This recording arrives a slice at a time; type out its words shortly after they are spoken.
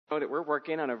That we're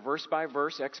working on a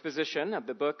verse-by-verse exposition of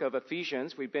the book of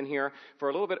Ephesians. We've been here for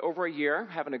a little bit over a year,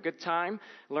 having a good time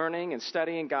learning and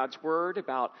studying God's Word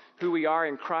about who we are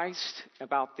in Christ,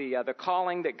 about the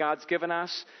calling that God's given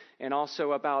us, and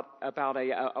also about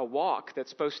a walk that's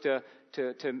supposed to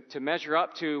measure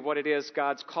up to what it is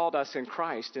God's called us in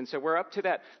Christ. And so we're up to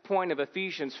that point of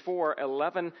Ephesians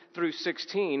 4:11 through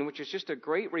 16, which is just a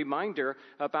great reminder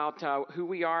about who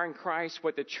we are in Christ,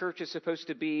 what the church is supposed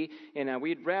to be. And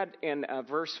we'd read in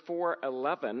verse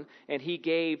 4:11, and he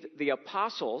gave the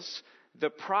apostles,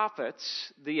 the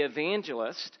prophets, the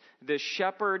evangelists, the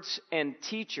shepherds and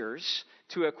teachers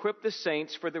to equip the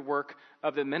saints for the work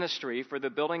of the ministry, for the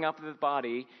building up of the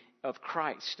body of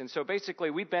Christ. And so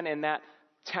basically we've been in that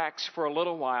text for a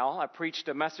little while. I preached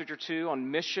a message or two on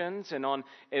missions and on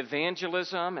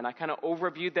evangelism, and I kind of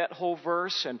overviewed that whole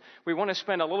verse. And we want to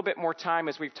spend a little bit more time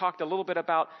as we've talked a little bit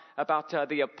about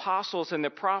the apostles and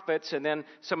the prophets, and then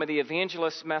some of the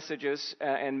evangelist messages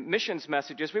and missions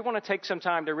messages. We want to take some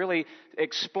time to really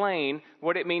explain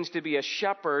what it means to be a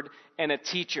shepherd and a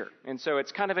teacher. And so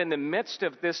it's kind of in the midst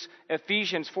of this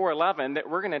Ephesians 4:11 that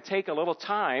we're going to take a little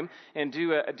time and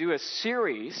do a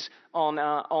series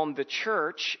on the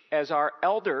church as our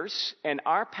elders and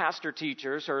our pastor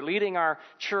teachers are leading our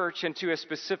church into a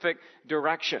specific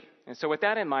direction. And so with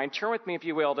that in mind, turn with me, if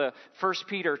you will, to 1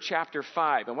 Peter chapter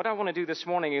 5. And what I want to do this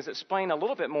morning is explain a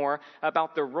little bit more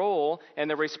about the role and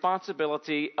the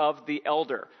responsibility of the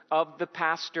elder, of the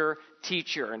pastor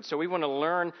teacher. And so we want to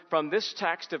learn from this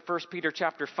text of 1 Peter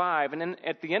chapter 5. And then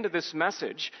at the end of this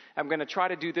message, I'm going to try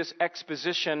to do this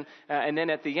exposition. And then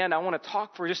at the end, I want to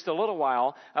talk for just a little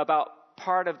while about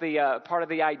part of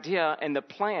the idea and the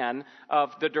plan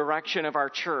of the direction of our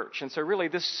church. And so really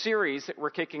this series that we're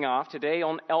kicking off today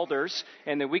on elders,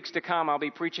 and the weeks to come I'll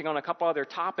be preaching on a couple other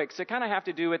topics that kind of have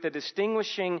to do with the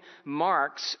distinguishing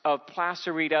marks of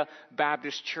Placerita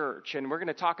Baptist Church. And we're going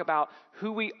to talk about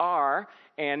who we are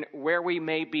and where we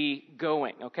may be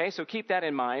going. Okay, so keep that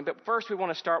in mind. But first we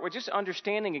want to start with just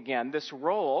understanding again this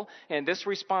role and this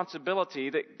responsibility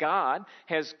that God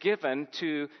has given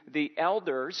to the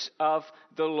elders of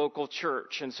the local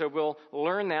church. And so we'll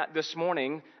learn that this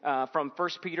morning from 1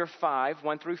 Peter 5,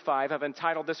 1 through 5. I've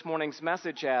entitled this morning's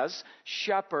message as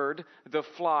Shepherd the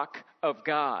Flock of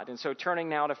God. And so turning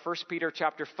now to 1 Peter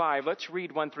chapter 5, let's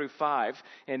read 1 through 5,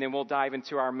 and then we'll dive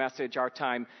into our message, our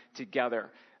time together.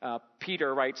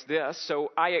 Peter writes this,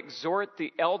 "So I exhort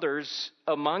the elders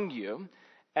among you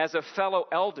as a fellow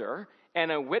elder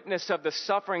and a witness of the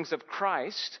sufferings of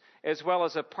Christ, as well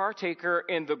as a partaker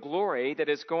in the glory that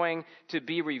is going to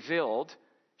be revealed.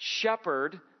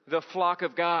 Shepherd the flock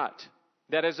of God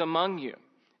that is among you,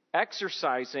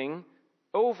 exercising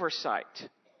oversight,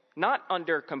 not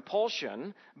under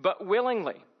compulsion, but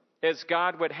willingly, as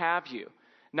God would have you,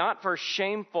 not for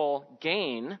shameful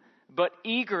gain, but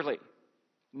eagerly,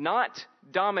 not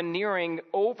domineering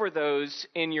over those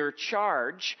in your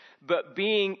charge, but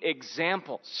being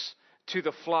examples to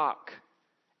the flock.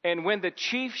 And when the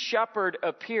chief shepherd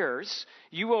appears,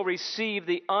 you will receive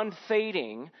the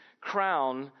unfading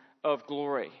crown of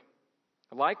glory.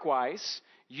 Likewise,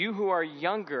 you who are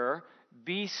younger,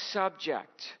 be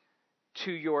subject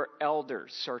to your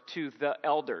elders," or to the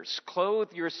elders.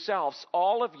 "Clothe yourselves,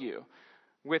 all of you,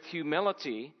 with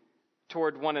humility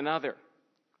toward one another.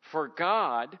 For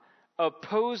God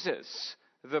opposes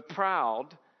the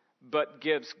proud, but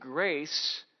gives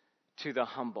grace to the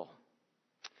humble."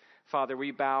 Father,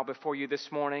 we bow before you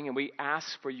this morning and we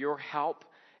ask for your help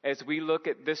as we look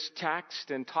at this text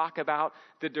and talk about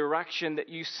the direction that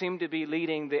you seem to be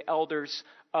leading the elders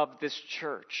of this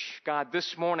church. God,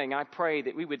 this morning I pray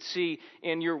that we would see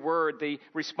in your word the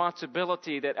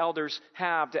responsibility that elders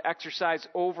have to exercise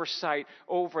oversight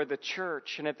over the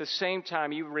church. And at the same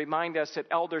time, you remind us that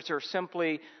elders are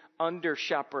simply under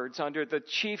shepherds, under the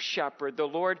chief shepherd, the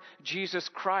Lord Jesus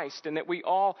Christ, and that we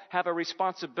all have a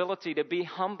responsibility to be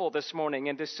humble this morning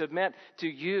and to submit to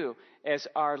you as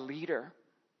our leader.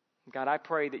 God, I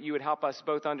pray that you would help us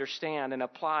both understand and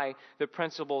apply the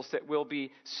principles that we'll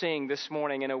be seeing this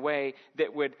morning in a way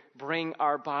that would bring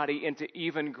our body into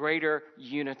even greater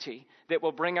unity, that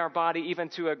will bring our body even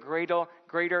to a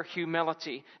greater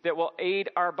humility, that will aid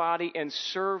our body in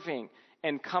serving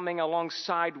and coming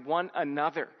alongside one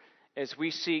another as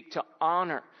we seek to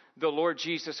honor the Lord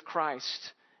Jesus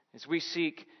Christ, as we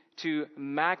seek to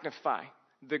magnify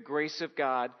the grace of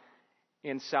God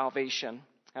in salvation.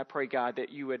 I pray, God, that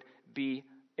you would be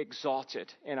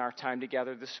exalted in our time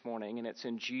together this morning. And it's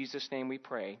in Jesus' name we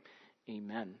pray.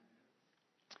 Amen.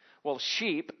 Well,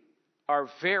 sheep are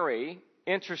very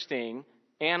interesting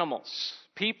animals.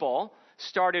 People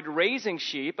started raising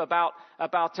sheep about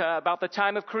the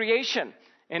time of creation.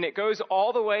 And it goes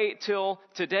all the way till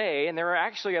today, and there are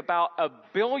actually about 1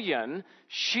 billion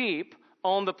sheep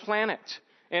on the planet.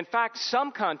 In fact,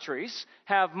 some countries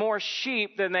have more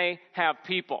sheep than they have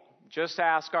people. Just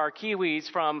ask our Kiwis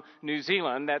from New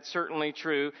Zealand. That's certainly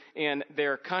true in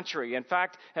their country. In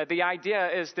fact, the idea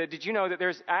is that, did you know that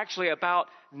there's actually about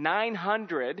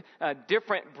 900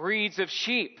 different breeds of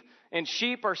sheep? And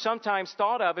sheep are sometimes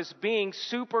thought of as being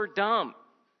super dumb.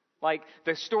 Like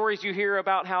the stories you hear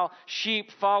about how sheep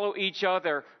follow each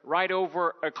other right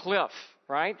over a cliff,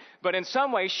 right? But in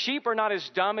some ways, sheep are not as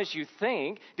dumb as you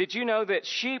think. Did you know that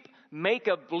sheep make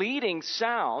a bleating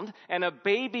sound, and a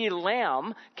baby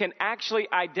lamb can actually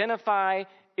identify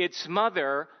its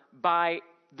mother by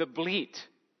the bleat?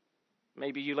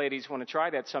 Maybe you ladies want to try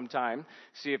that sometime,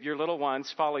 see if your little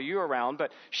ones follow you around.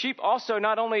 But sheep also,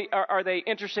 not only are they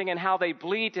interesting in how they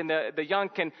bleat, and the young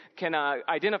can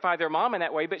identify their mom in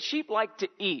that way, but sheep like to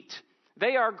eat.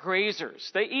 They are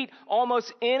grazers. They eat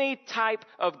almost any type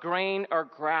of grain or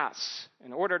grass.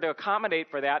 In order to accommodate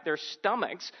for that, their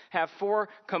stomachs have 4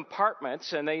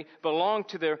 compartments, and they belong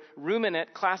to the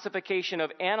ruminant classification of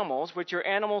animals, which are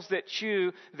animals that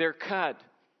chew their cud.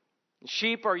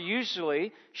 Sheep are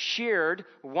usually sheared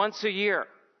once a year,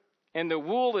 and the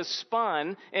wool is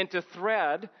spun into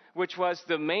thread, which was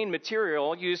the main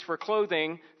material used for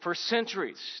clothing for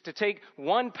centuries. To take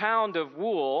 1 pound of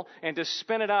wool and to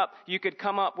spin it up, you could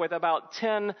come up with about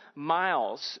 10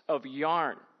 miles of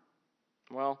yarn.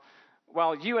 Well,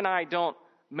 while you and I don't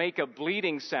make a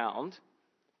bleating sound,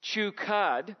 chew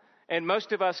cud, and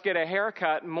most of us get a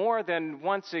haircut more than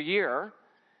once a year,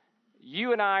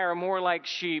 you and I are more like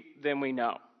sheep than we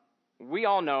know. We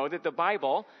all know that the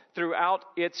Bible, throughout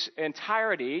its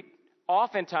entirety,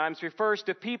 oftentimes refers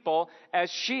to people as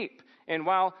sheep. And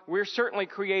while we're certainly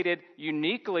created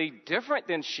uniquely different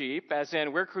than sheep, as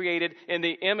in we're created in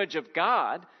the image of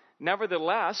God,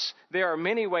 nevertheless, there are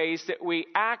many ways that we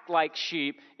act like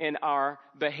sheep in our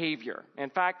behavior. In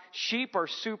fact, sheep are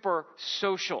super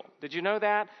social. Did you know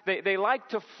that? They like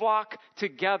to flock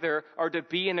together or to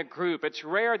be in a group. It's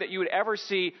rare that you would ever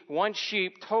see one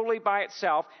sheep totally by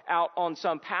itself out on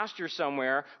some pasture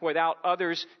somewhere without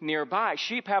others nearby.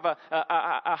 Sheep have a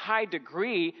high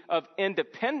degree of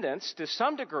independence to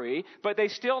some degree, but they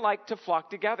still like to flock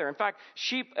together. In fact,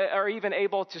 sheep are even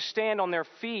able to stand on their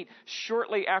feet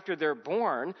shortly after they're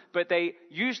born, but they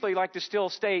usually like to still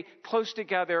stay close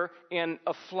together in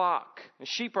a flock. And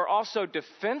sheep are also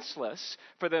defenseless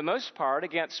for the most part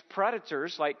against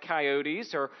predators like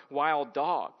coyotes or wild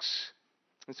dogs.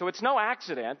 And so it's no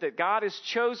accident that God has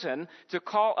chosen to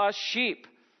call us sheep,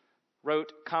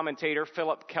 wrote commentator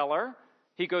Philip Keller.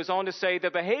 He goes on to say,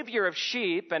 the behavior of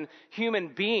sheep and human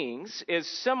beings is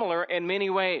similar in many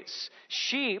ways.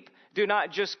 Sheep do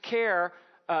not just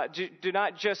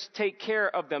take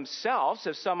care of themselves,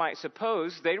 as some might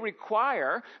suppose. They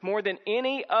require, more than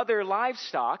any other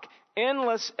livestock,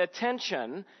 endless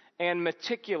attention and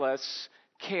meticulous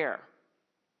care.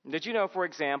 Did you know, for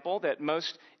example, that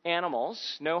most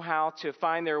animals know how to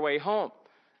find their way home?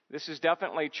 This is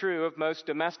definitely true of most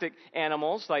domestic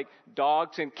animals like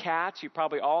dogs and cats. You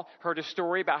probably all heard a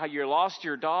story about how you lost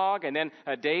your dog, and then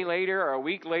a day later or a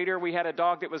week later, we had a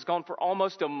dog that was gone for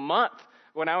almost a month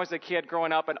when I was a kid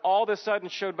growing up, and all of a sudden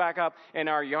showed back up in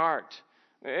our yard.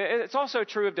 It's also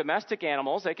true of domestic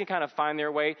animals. They can kind of find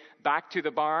their way back to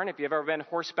the barn. If you've ever been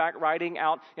horseback riding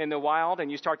out in the wild and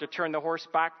you start to turn the horse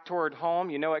back toward home,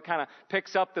 you know it kind of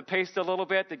picks up the pace a little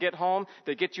bit to get home,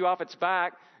 to get you off its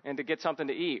back and to get something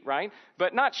to eat, right?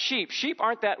 But not sheep. Sheep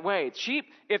aren't that way. Sheep,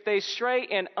 if they stray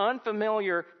in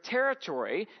unfamiliar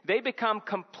territory, they become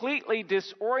completely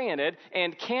disoriented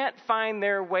and can't find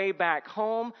their way back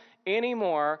home any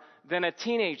more than a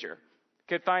teenager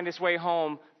could find his way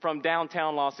home from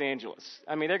downtown Los Angeles.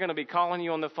 I mean, they're going to be calling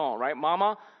you on the phone, right?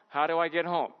 Mama, how do I get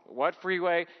home? What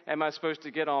freeway am I supposed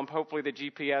to get on? Hopefully the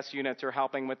GPS units are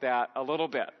helping with that a little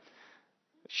bit.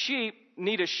 Sheep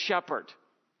need a shepherd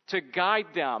to guide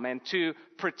them and to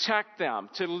protect them,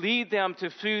 to lead them to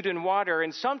food and water,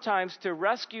 and sometimes to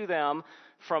rescue them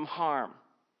from harm.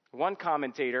 One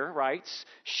commentator writes,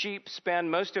 sheep spend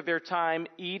most of their time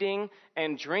eating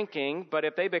and drinking, but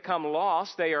if they become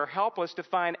lost, they are helpless to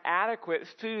find adequate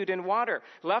food and water.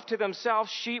 Left to themselves,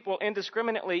 sheep will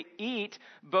indiscriminately eat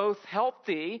both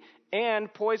healthy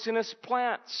and poisonous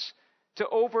plants to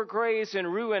overgraze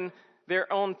and ruin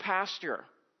their own pasture.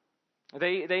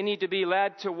 They need to be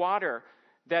led to water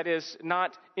that is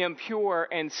not impure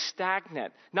and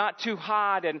stagnant, not too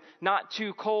hot and not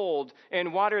too cold,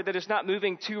 and water that is not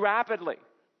moving too rapidly.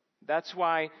 That's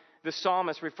why the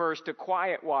psalmist refers to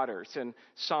quiet waters in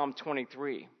Psalm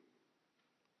 23.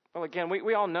 Well, again,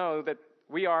 we all know that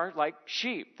we are like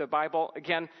sheep. The Bible,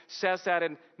 again, says that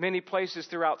in many places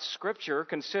throughout Scripture.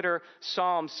 Consider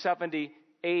Psalm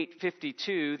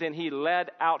 78:52. Then he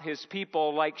led out his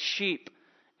people like sheep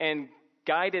and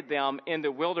guided them in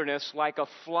the wilderness like a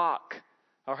flock.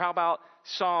 Or how about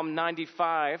Psalm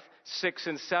 95:6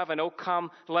 and 7? Oh,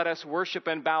 come, let us worship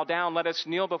and bow down. Let us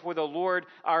kneel before the Lord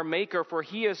our Maker, for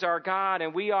he is our God,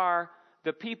 and we are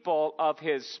the people of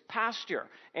his pasture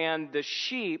and the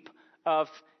sheep of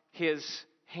his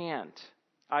hand.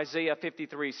 Isaiah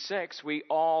 53:6, we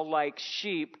all like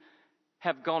sheep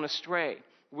have gone astray.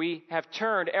 We have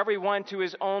turned every one to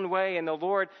his own way, and the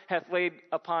Lord hath laid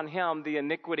upon him the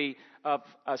iniquity of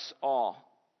us all.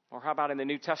 Or how about in the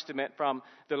New Testament from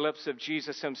the lips of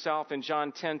Jesus himself in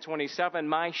John 10:27,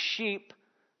 my sheep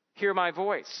hear my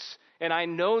voice, and I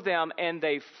know them, and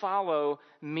they follow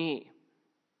me.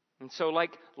 And so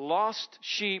like lost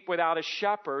sheep without a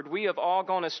shepherd, we have all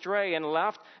gone astray and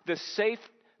left the safe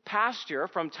pasture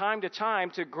from time to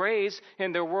time to graze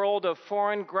in the world of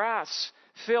foreign grass,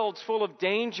 fields full of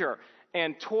danger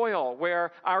and toil,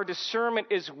 where our discernment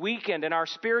is weakened and our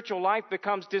spiritual life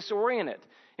becomes disoriented.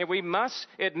 And we must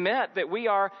admit that we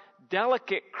are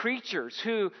delicate creatures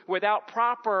who, without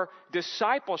proper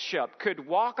discipleship, could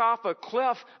walk off a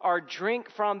cliff or drink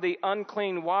from the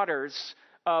unclean waters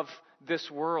of this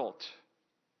world.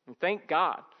 And thank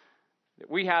God that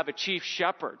we have a chief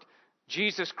shepherd,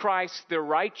 Jesus Christ the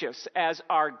righteous, as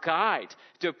our guide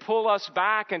to pull us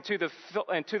back into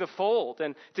the fold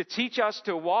and to teach us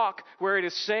to walk where it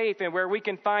is safe and where we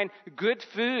can find good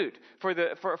food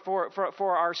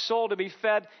for our soul to be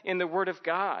fed in the Word of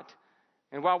God.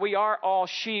 And while we are all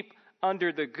sheep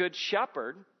under the Good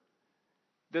Shepherd,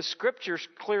 the Scriptures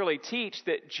clearly teach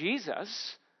that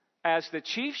Jesus, as the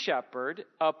chief shepherd,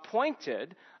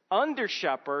 appointed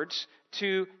under-shepherds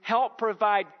to help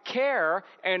provide care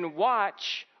and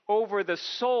watch over the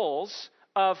souls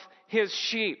of his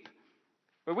sheep.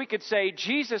 But we could say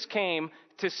Jesus came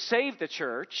to save the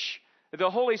church. The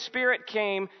Holy Spirit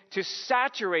came to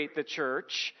saturate the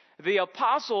church. The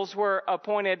apostles were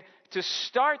appointed to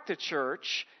start the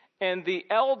church. And the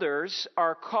elders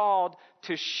are called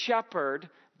to shepherd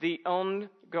the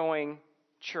ongoing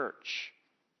church.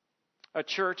 A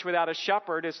church without a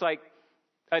shepherd is like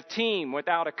a team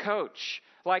without a coach,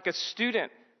 like a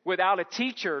student without a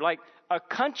teacher, like a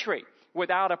country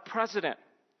without a president.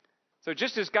 So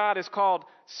just as God has called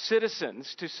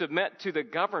citizens to submit to the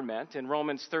government in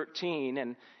Romans 13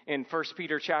 and in 1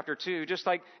 Peter chapter 2, just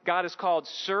like God has called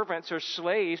servants or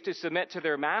slaves to submit to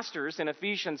their masters in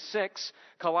Ephesians 6,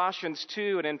 Colossians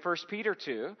 2, and in 1 Peter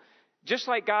 2, just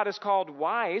like God has called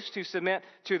wives to submit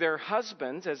to their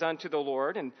husbands as unto the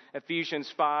Lord in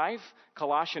Ephesians 5,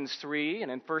 Colossians 3,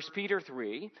 and in 1 Peter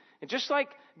 3. And just like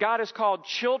God has called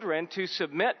children to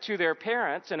submit to their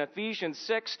parents in Ephesians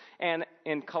 6 and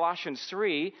in Colossians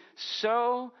 3,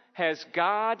 so has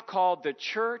God called the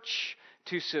church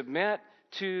to submit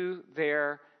to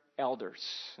their elders.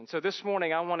 And so this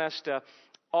morning I want us to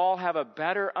all have a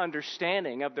better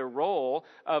understanding of the role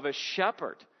of a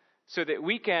shepherd, so that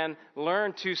we can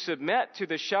learn to submit to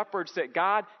the shepherds that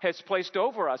God has placed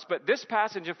over us. But this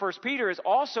passage of 1 Peter is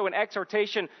also an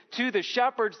exhortation to the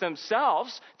shepherds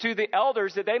themselves, to the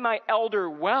elders, that they might elder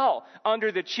well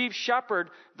under the chief shepherd,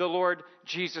 the Lord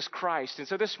Jesus Christ. And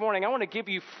so this morning I want to give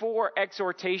you 4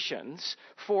 exhortations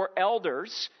for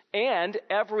elders and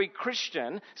every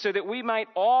Christian, so that we might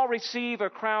all receive a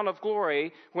crown of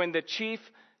glory when the chief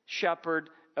shepherd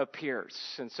appears.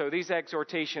 And so these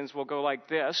exhortations will go like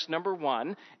this. Number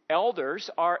 1, elders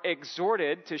are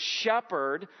exhorted to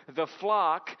shepherd the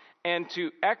flock and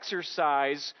to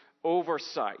exercise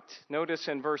oversight. Notice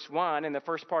in verse 1, in the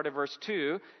first part of verse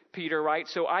 2, Peter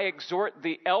writes, so I exhort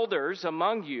the elders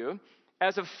among you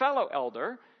as a fellow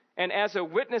elder and as a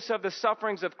witness of the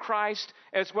sufferings of Christ,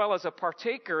 as well as a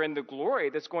partaker in the glory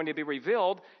that's going to be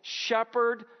revealed,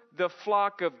 shepherd the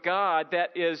flock of God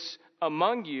that is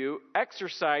among you,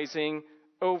 exercising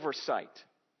oversight.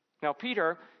 Now,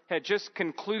 Peter had just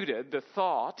concluded the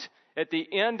thought at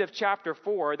the end of chapter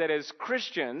 4 that as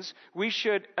Christians, we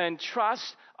should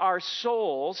entrust our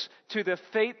souls to the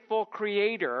faithful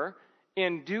Creator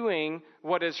in doing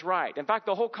what is right. In fact,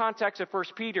 the whole context of 1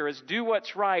 Peter is do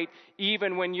what's right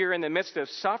even when you're in the midst of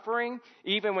suffering,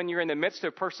 even when you're in the midst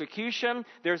of persecution.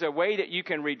 There's a way that you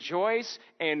can rejoice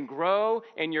and grow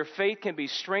and your faith can be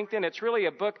strengthened. It's really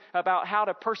a book about how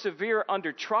to persevere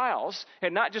under trials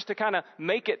and not just to kind of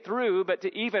make it through, but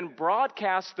to even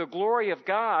broadcast the glory of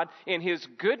God in His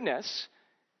goodness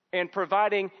and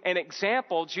providing an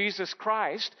example, Jesus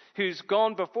Christ, who's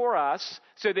gone before us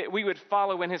so that we would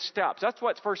follow in his steps. That's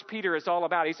what 1 Peter is all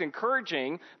about. He's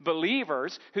encouraging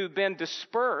believers who've been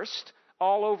dispersed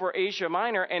all over Asia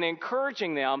Minor and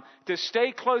encouraging them to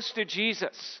stay close to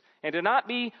Jesus and to not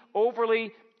be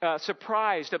overly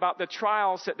surprised about the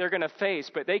trials that they're going to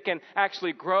face, but they can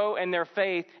actually grow in their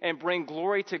faith and bring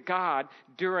glory to God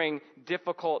during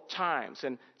difficult times.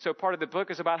 And so part of the book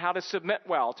is about how to submit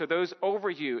well to those over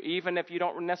you, even if you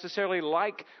don't necessarily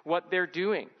like what they're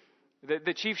doing.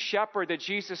 The chief shepherd, the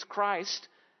Jesus Christ,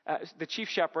 the chief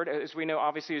shepherd, as we know,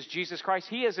 obviously, is Jesus Christ.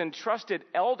 He has entrusted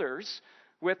elders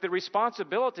with the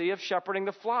responsibility of shepherding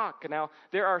the flock. Now,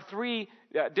 there are three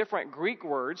different Greek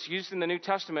words used in the New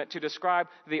Testament to describe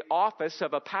the office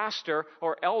of a pastor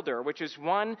or elder, which is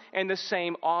one and the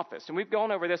same office. And we've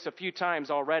gone over this a few times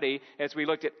already as we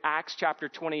looked at Acts chapter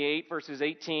 28, verses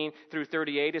 18 through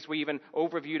 38, as we even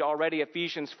overviewed already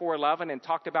Ephesians 4:11 and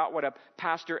talked about what a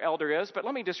pastor elder is. But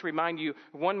let me just remind you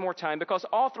one more time, because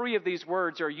all three of these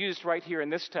words are used right here in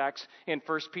this text in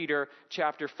 1 Peter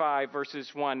chapter 5,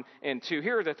 verses 1 and 2.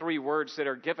 Here are the three words that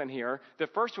are given here. The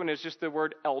first one is just the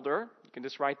word elder. You can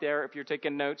just write there, if you're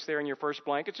taking notes there in your first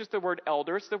blank, it's just the word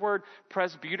elder. It's the word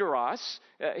presbyteros.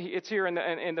 It's here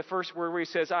in the first word where he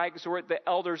says, I exhort the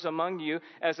elders among you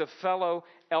as a fellow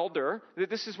elder.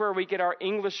 This is where we get our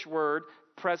English word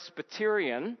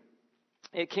Presbyterian.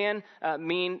 It can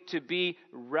mean to be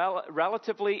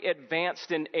relatively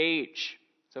advanced in age.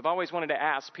 So I've always wanted to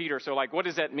ask Peter, what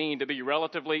does that mean to be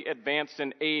relatively advanced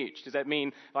in age? Does that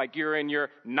mean like you're in your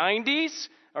 90s?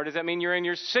 Or does that mean you're in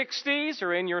your 60s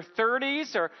or in your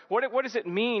 30s? Or what does it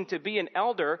mean to be an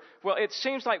elder? Well, it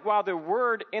seems like while the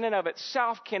word in and of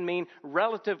itself can mean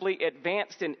relatively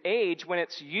advanced in age, when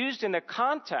it's used in the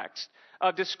context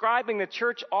of describing the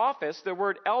church office, the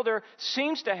word elder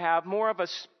seems to have more of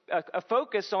a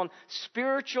focus on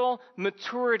spiritual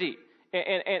maturity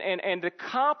and the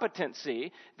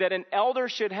competency that an elder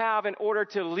should have in order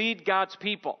to lead God's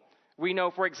people. We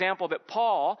know, for example, that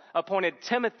Paul appointed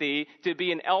Timothy to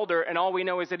be an elder, and all we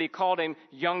know is that he called him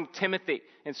young Timothy.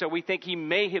 And so we think he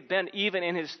may have been even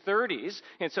in his 30s.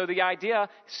 And so the idea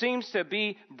seems to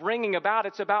be bringing about,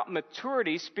 it's about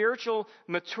maturity, spiritual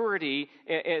maturity,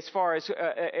 as far as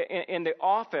in the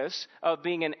office of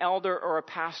being an elder or a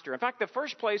pastor. In fact, the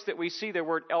first place that we see the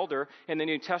word elder in the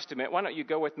New Testament, why don't you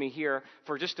go with me here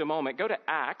for just a moment. Go to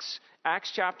Acts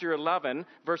chapter 11,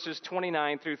 verses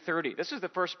 29 through 30. This is the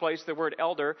first place the word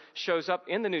elder shows up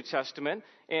in the New Testament.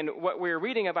 And what we're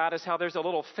reading about is how there's a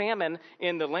little famine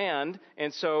in the land.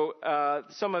 And so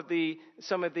some of the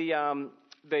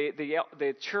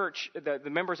church, the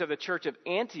members of the church of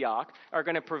Antioch are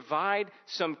going to provide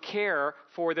some care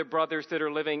for the brothers that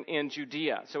are living in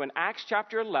Judea. So in Acts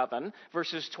chapter 11,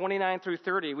 verses 29 through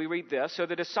 30, we read this. So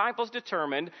the disciples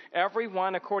determined,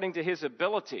 everyone according to his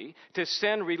ability, to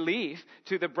send relief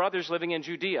to the brothers living in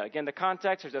Judea. Again, the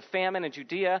context, there's a famine in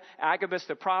Judea. Agabus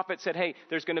the prophet said, hey,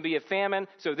 there's going to be a famine.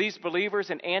 So these believers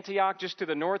in Antioch, just to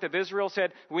the north of Israel,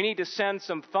 said, we need to send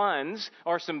some funds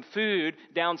or some food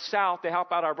down south to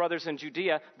help out our brothers in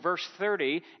Judea. Verse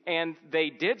 30, and they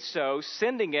did so,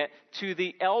 sending it to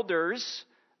the elders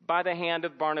by the hand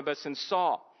of Barnabas and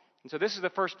Saul. And so this is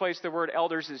the first place the word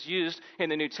elders is used in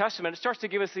the New Testament. It starts to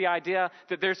give us the idea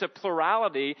that there's a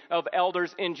plurality of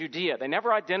elders in Judea. They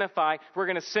never identify, we're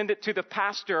going to send it to the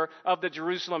pastor of the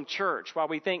Jerusalem church. While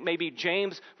we think maybe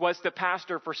James was the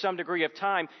pastor for some degree of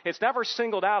time, it's never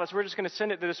singled out as we're just going to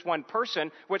send it to this one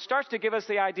person, which starts to give us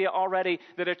the idea already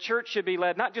that a church should be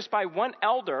led not just by one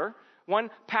elder,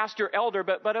 one pastor elder,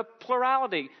 but a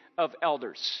plurality of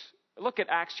elders. Look at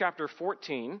Acts chapter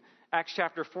 14. Acts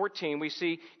chapter 14, we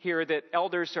see here that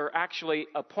elders are actually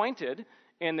appointed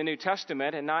in the New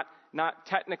Testament and not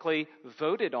technically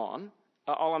voted on.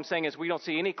 All I'm saying is we don't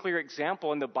see any clear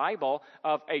example in the Bible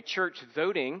of a church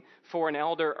voting for an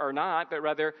elder or not, but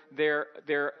rather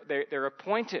they're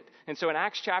appointed. And so in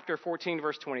Acts chapter 14,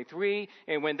 verse 23,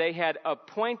 and when they had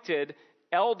appointed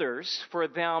elders for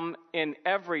them in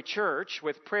every church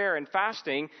with prayer and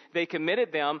fasting, they committed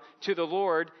them to the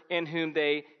Lord in whom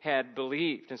they had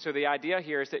believed. And so the idea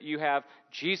here is that you have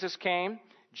Jesus came,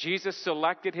 Jesus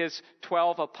selected his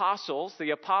 12 apostles.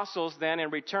 The apostles then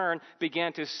in return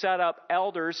began to set up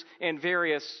elders in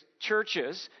various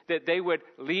churches that they would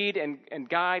lead and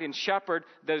guide and shepherd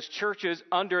those churches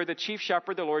under the chief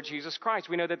shepherd, the Lord Jesus Christ.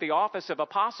 We know that the office of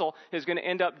apostle is going to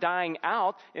end up dying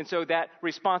out, and so that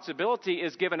responsibility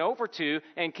is given over to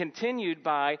and continued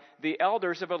by the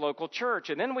elders of a local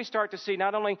church. And then we start to see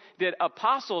not only did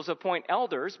apostles appoint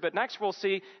elders, but next we'll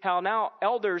see how now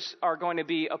elders are going to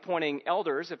be appointing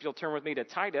elders. If you'll turn with me to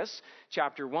Titus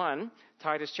chapter 1.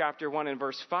 Titus chapter 1 and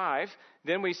verse 5.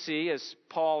 Then we see, as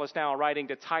Paul is now writing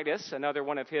to Titus, another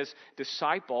one of his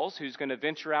disciples who's going to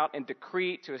venture out into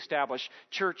Crete to establish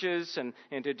churches and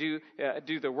to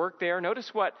do the work there.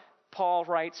 Notice what Paul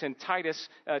writes in Titus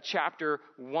chapter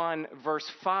 1 verse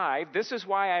 5. This is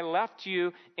why I left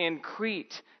you in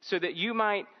Crete, so that you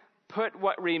might put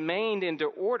what remained into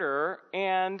order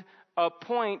and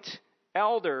appoint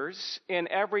elders in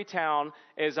every town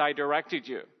as I directed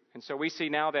you. And so we see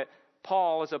now that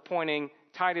Paul is appointing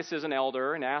Titus as an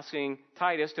elder and asking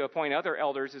Titus to appoint other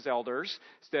elders as elders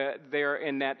there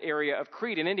in that area of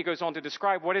Crete. And then he goes on to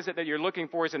describe what is it that you're looking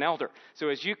for as an elder. So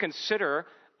as you consider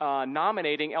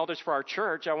nominating elders for our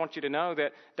church, I want you to know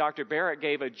that Dr. Barrett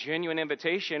gave a genuine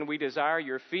invitation. We desire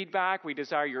your feedback. We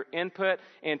desire your input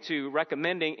into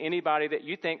recommending anybody that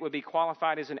you think would be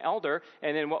qualified as an elder.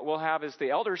 And then what we'll have is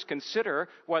the elders consider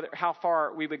how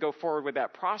far we would go forward with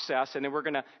that process. And then we're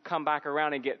going to come back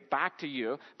around and get back to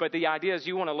you. But the idea is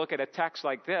you want to look at a text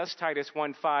like this, Titus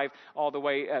 1:5 all the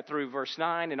way through verse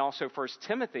 9, and also 1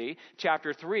 Timothy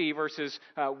chapter 3, verses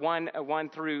 1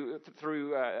 through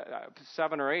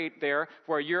 7 or 8 there,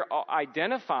 where you're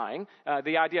identifying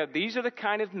the idea of these are the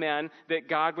kind of men that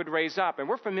God would raise up. And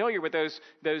we're familiar with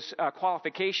those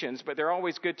qualifications, but they're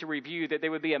always good to review, that they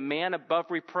would be a man above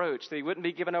reproach, that he wouldn't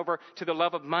be given over to the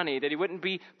love of money, that he wouldn't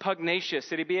be pugnacious,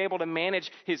 that he'd be able to manage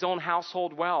his own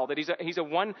household well, that he's a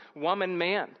one-woman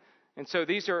man. And so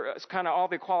these are kind of all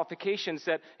the qualifications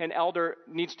that an elder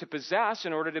needs to possess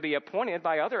in order to be appointed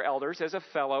by other elders as a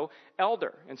fellow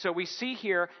elder. And so we see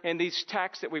here in these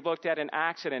texts that we've looked at in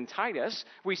Acts and in Titus,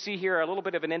 we see here a little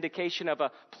bit of an indication of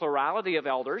a plurality of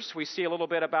elders. We see a little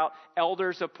bit about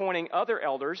elders appointing other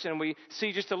elders, and we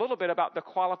see just a little bit about the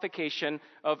qualification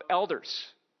of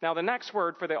elders. Now, the next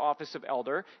word for the office of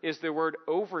elder is the word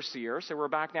overseer. So we're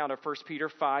back now to 1 Peter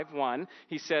 5:1.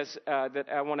 He says that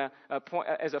I want to appoint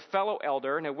as a fellow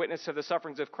elder and a witness of the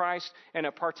sufferings of Christ and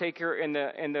a partaker in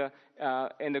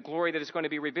the glory that is going to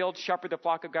be revealed, shepherd the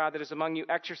flock of God that is among you,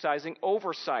 exercising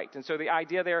oversight. And so the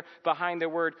idea there behind the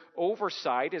word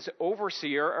oversight is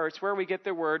overseer, or it's where we get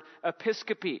the word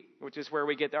episcope, which is where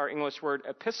we get our English word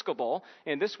episcopal.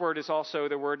 And this word is also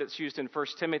the word that's used in 1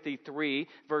 Timothy 3,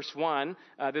 verse 1.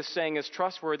 This saying is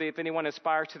trustworthy. If anyone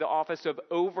aspires to the office of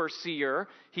overseer,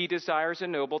 he desires a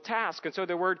noble task. And so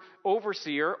the word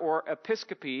overseer or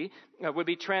episcope could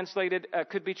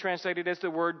be translated as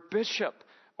the word bishop,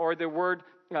 or the word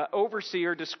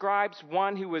overseer describes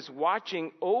one who is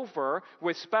watching over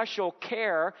with special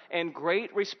care and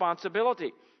great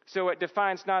responsibility. So it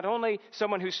defines not only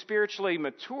someone who's spiritually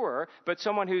mature, but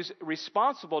someone who's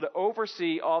responsible to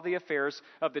oversee all the affairs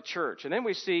of the church. And then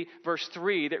we see verse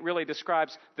 3 that really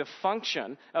describes the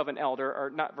function of an elder, or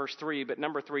not verse 3, but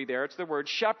number 3 there. It's the word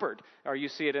shepherd, or you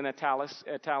see it in italics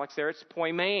there. It's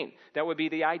poimen. That would be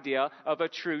the idea of a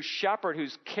true shepherd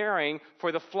who's caring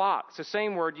for the flock. It's the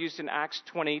same word used in Acts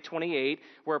 20:28,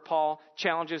 where Paul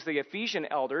challenges the Ephesian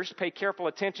elders, pay careful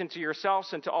attention to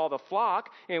yourselves and to all the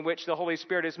flock in which the Holy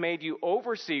Spirit has made you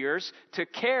overseers to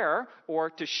care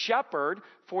or to shepherd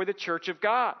for the church of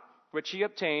God, which he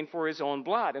obtained for his own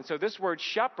blood. And so this word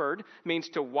shepherd means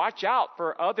to watch out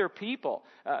for other people,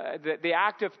 the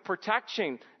act of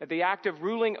protection, the act of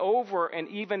ruling over and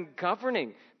even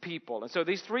governing people. And so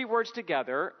these three words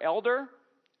together, elder,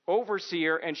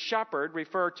 overseer, and shepherd,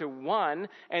 refer to one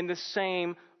and the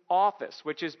same office,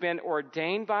 which has been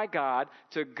ordained by God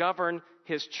to govern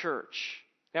his church.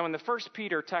 Now, in the 1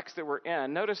 Peter text that we're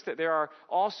in, notice that there are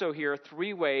also here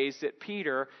three ways that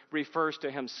Peter refers to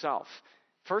himself.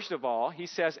 First of all, he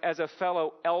says, as a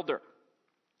fellow elder.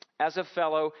 As a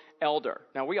fellow elder.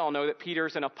 Now, we all know that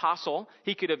Peter's an apostle.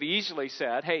 He could have easily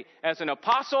said, hey, as an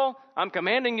apostle, I'm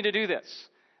commanding you to do this.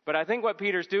 But I think what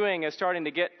Peter's doing is starting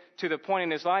to get to the point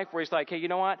in his life where he's like, hey, you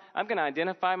know what? I'm going to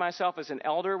identify myself as an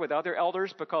elder with other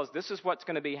elders because this is what's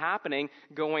going to be happening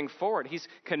going forward. He's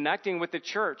connecting with the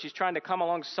church. He's trying to come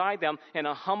alongside them in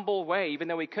a humble way. Even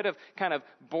though he could have kind of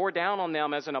bore down on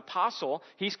them as an apostle,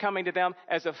 he's coming to them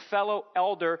as a fellow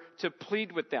elder to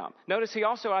plead with them. Notice he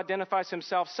also identifies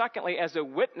himself, secondly, as a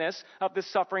witness of the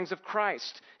sufferings of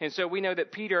Christ. And so we know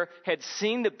that Peter had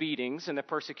seen the beatings and the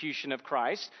persecution of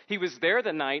Christ. He was there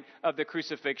the night of the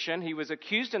crucifixion. He was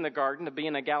accused in the garden of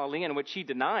being a Galilean, which he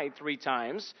denied 3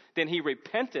 times. Then he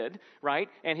repented, right?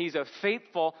 And he's a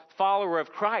faithful follower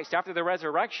of Christ. After the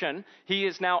resurrection, he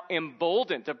is now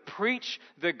emboldened to preach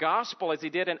the gospel as he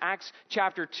did in Acts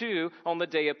chapter 2 on the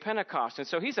day of Pentecost. And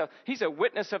so he's a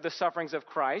witness of the sufferings of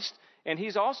Christ. And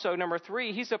he's also, number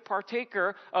 3, he's a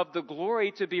partaker of the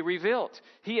glory to be revealed.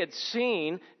 He had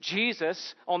seen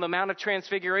Jesus on the Mount of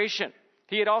Transfiguration.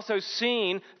 He had also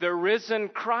seen the risen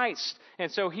Christ.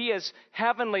 And so he is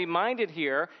heavenly minded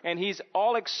here, and he's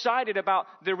all excited about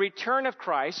the return of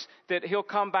Christ, that he'll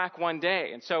come back one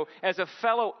day. And so as a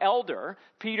fellow elder,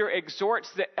 Peter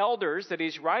exhorts the elders that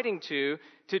he's writing to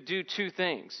do two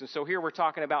things. And so here we're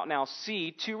talking about now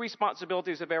C, two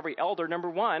responsibilities of every elder. Number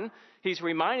one, he's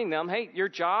reminding them, hey, your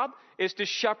job is to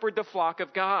shepherd the flock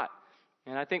of God.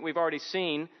 And I think we've already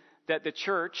seen that the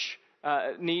church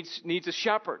needs a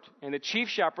shepherd. And the chief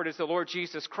shepherd is the Lord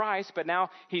Jesus Christ, but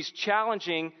now he's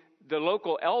challenging the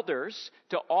local elders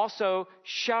to also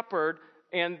shepherd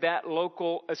in that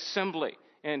local assembly.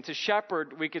 And to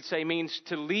shepherd, we could say, means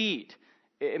to lead.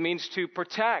 It means to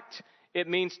protect. It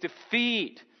means to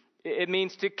feed. It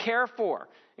means to care for.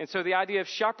 And so the idea of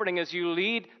shepherding is you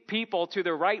lead people to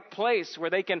the right place where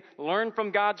they can learn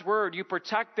from God's word. You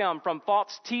protect them from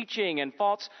false teaching and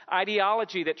false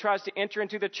ideology that tries to enter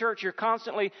into the church. You're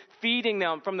constantly feeding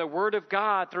them from the word of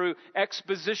God through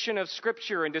exposition of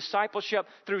Scripture and discipleship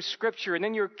through Scripture. And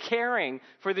then you're caring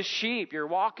for the sheep. You're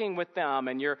walking with them,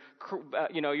 and you're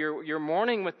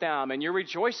mourning with them, and you're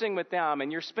rejoicing with them,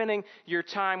 and you're spending your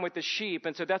time with the sheep.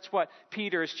 And so that's what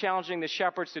Peter is challenging the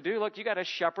shepherds to do. Look, you got to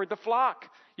shepherd the flock.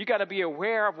 You got to be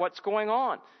aware of what's going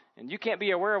on. And you can't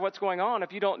be aware of what's going on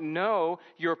if you don't know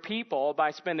your people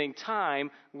by spending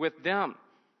time with them.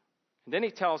 And then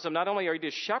he tells them not only are you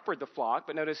to shepherd the flock,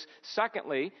 but notice,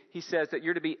 secondly, he says that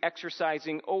you're to be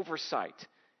exercising oversight.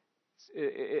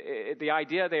 The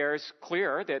idea there is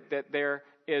clear that there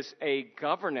is a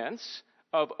governance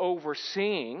of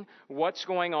overseeing what's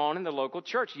going on in the local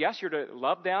church. Yes, you're to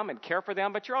love them and care for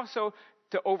them, but you're also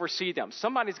to oversee them.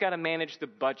 Somebody's got to manage the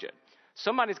budget.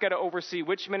 Somebody's got to oversee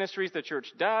which ministries the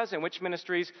church does and which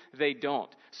ministries they don't.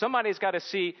 Somebody's got to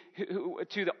see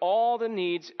all the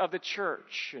needs of the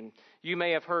church. And you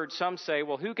may have heard some say,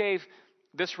 well, who gave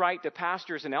this right to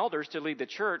pastors and elders to lead the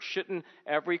church? Shouldn't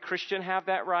every Christian have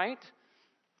that right?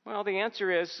 Well, the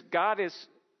answer is God has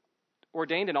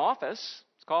ordained an office.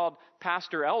 It's called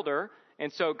pastor elder.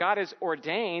 And so God has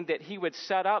ordained that he would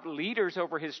set up leaders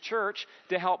over his church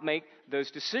to help make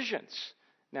those decisions.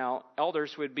 Now,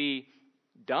 elders would be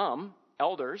dumb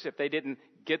elders if they didn't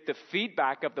get the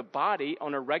feedback of the body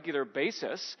on a regular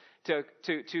basis to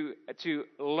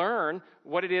learn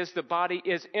what it is the body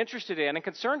is interested in and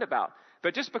concerned about.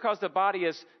 But just because the body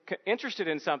is interested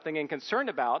in something and concerned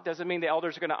about doesn't mean the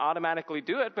elders are going to automatically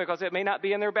do it, because it may not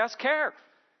be in their best care.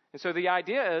 And so the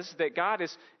idea is that God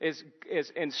is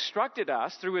instructed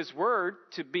us through his word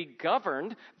to be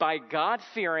governed by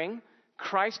God-fearing,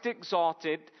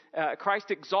 Christ-exalting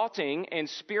and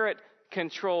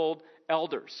Spirit-controlled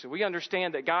elders. So we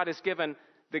understand that God has given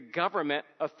the government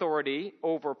authority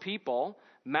over people,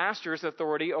 masters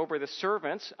authority over the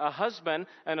servants, a husband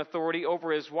an authority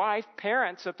over his wife,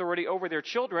 parents authority over their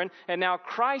children, and now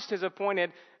Christ has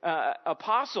appointed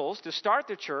apostles to start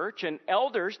the church and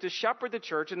elders to shepherd the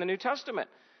church in the New Testament.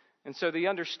 And so they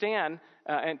understand,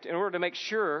 and in order to make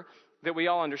sure that we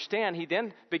all understand, he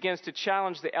then begins to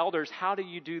challenge the elders. How do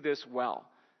you do this well?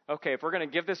 Okay, if we're going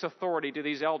to give this authority to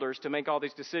these elders to make all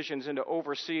these decisions and to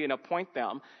oversee and appoint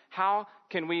them, how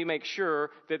can we make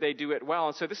sure that they do it well?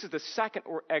 And so this is the second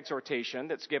exhortation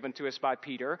that's given to us by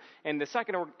Peter. And the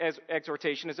second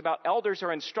exhortation is about elders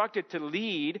are instructed to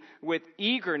lead with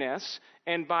eagerness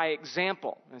and by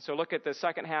example. And so look at the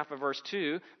second half of verse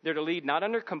 2. They're to lead not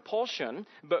under compulsion,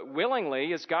 but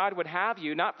willingly, as God would have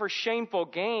you, not for shameful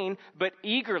gain, but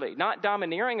eagerly, not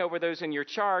domineering over those in your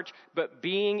charge, but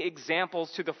being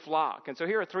examples to the flock. And so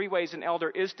here are three ways an elder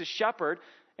is to shepherd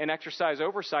and exercise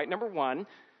oversight. Number one,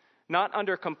 not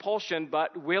under compulsion,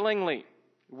 but willingly.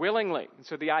 Willingly. And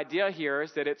so the idea here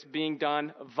is that it's being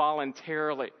done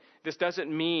voluntarily. This doesn't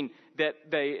mean that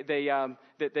they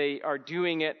are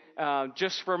doing it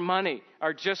just for money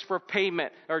or just for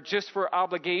payment or just for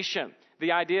obligation.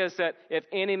 The idea is that if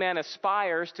any man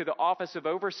aspires to the office of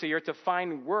overseer to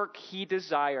find work he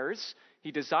desires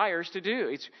to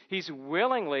do, he's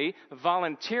willingly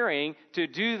volunteering to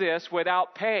do this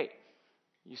without pay.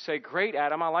 You say, great,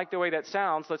 Adam, I like the way that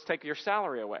sounds. Let's take your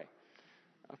salary away.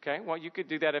 Okay, well, you could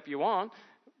do that if you want.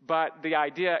 But the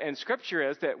idea in Scripture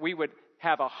is that we would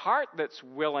have a heart that's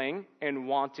willing and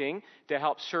wanting to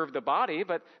help serve the body.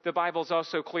 But the Bible's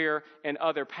also clear in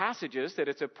other passages that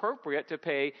it's appropriate to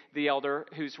pay the elder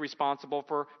who's responsible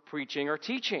for preaching or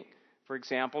teaching. For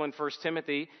example, in 1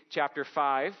 Timothy chapter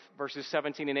 5, verses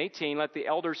 17 and 18, let the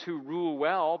elders who rule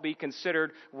well be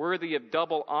considered worthy of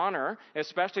double honor,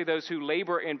 especially those who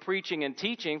labor in preaching and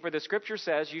teaching. For the Scripture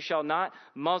says, you shall not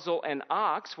muzzle an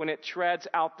ox when it treads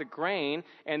out the grain,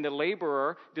 and the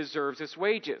laborer deserves his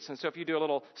wages. And so if you do a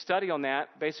little study on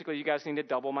that, basically you guys need to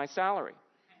double my salary.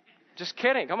 Just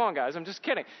kidding. Come on, guys. I'm just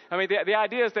kidding. I mean, the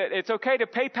idea is that it's okay to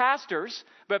pay pastors,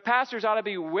 but pastors ought to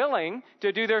be willing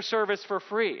to do their service for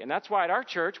free. And that's why at our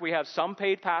church we have some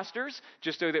paid pastors,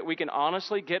 just so that we can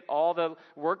honestly get all the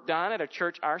work done at a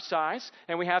church our size.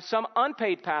 And we have some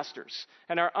unpaid pastors.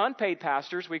 And our unpaid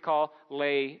pastors we call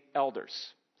lay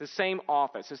elders. The same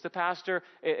office. It's the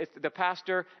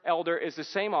pastor elder is the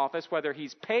same office, whether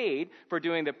he's paid for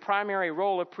doing the primary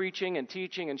role of preaching and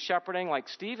teaching and shepherding like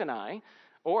Steve and I,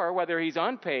 or whether he's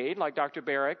unpaid, like Dr.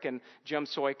 Barrick and Jim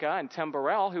Soika and Tim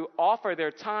Burrell, who offer their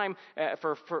time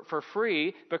for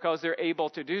free because they're able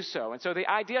to do so. And so the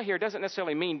idea here doesn't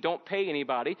necessarily mean don't pay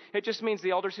anybody. It just means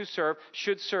the elders who serve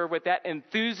should serve with that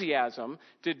enthusiasm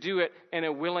to do it in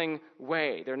a willing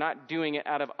way. They're not doing it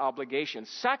out of obligation.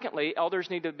 Secondly,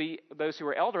 elders need to be, those who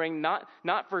are eldering,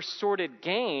 not for sordid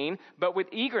gain, but with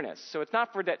eagerness. So it's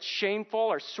not for that shameful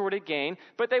or sordid gain,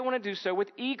 but they want to do so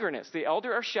with eagerness. The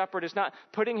elder or shepherd is not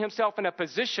putting himself in a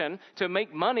position to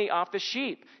make money off the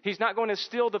sheep. He's not going to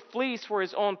steal the fleece for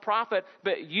his own profit,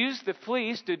 but use the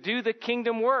fleece to do the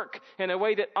kingdom work in a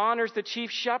way that honors the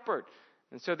chief shepherd.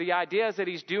 And so the idea is that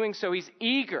he's doing so, he's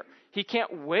eager. He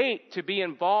can't wait to be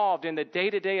involved in the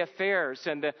day-to-day affairs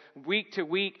and the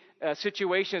week-to-week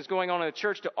situations going on in the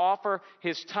church to offer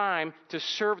his time to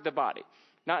serve the body.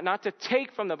 Not to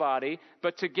take from the body,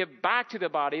 but to give back to the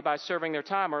body by serving their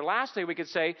time. Or lastly, we could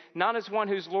say, not as one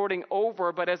who's lording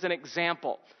over, but as an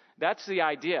example. That's the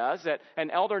idea, is that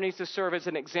an elder needs to serve as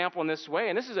an example in this way.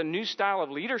 And this is a new style of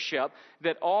leadership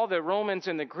that all the Romans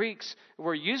and the Greeks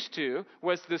were used to,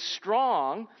 was the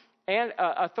strong and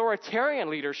authoritarian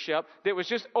leadership that was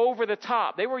just over the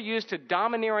top. They were used to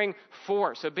domineering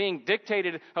force, of being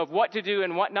dictated of what to do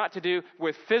and what not to do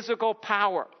with physical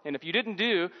power. And if you didn't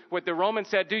do what the Romans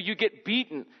said do, you get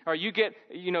beaten or you get,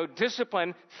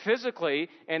 disciplined physically.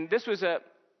 And this was a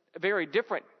very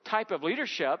different type of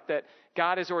leadership that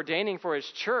God is ordaining for his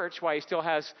church, while he still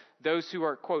has those who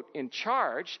are, quote, in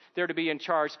charge. They're to be in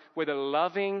charge with a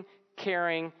loving,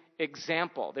 caring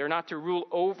example. They're not to rule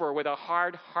over with a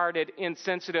hard-hearted,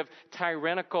 insensitive,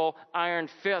 tyrannical iron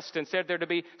fist. Instead, they're to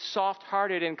be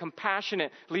soft-hearted and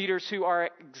compassionate leaders who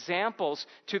are examples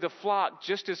to the flock,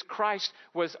 just as Christ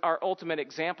was our ultimate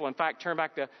example. In fact, turn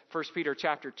back to 1 Peter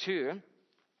chapter 2.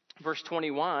 Verse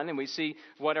 21, and we see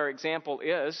what our example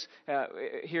is.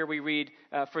 Here we read,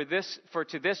 For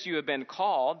to this you have been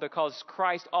called, because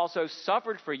Christ also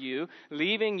suffered for you,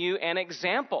 leaving you an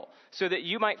example, so that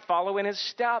you might follow in his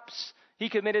steps. He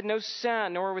committed no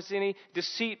sin, nor was any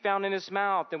deceit found in his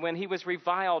mouth. And when he was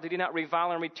reviled, he did not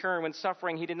revile in return. When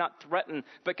suffering, he did not threaten,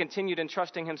 but continued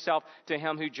entrusting himself to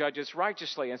him who judges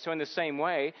righteously. And so in the same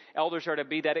way, elders are to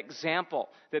be that example,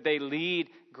 that they lead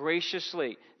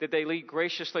graciously,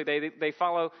 They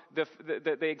follow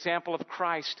the example of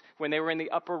Christ when they were in the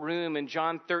upper room in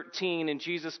John 13, and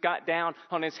Jesus got down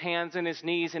on his hands and his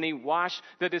knees and he washed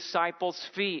the disciples'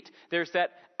 feet. There's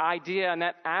that idea and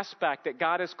that aspect that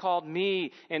God has called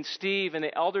me and Steve and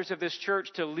the elders of this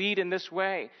church to lead in this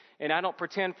way. And I don't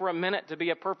pretend for a minute to be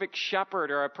a perfect shepherd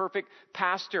or a perfect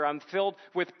pastor. I'm filled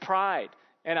with pride.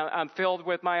 And I'm filled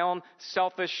with my own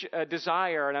selfish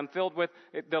desire. And I'm filled with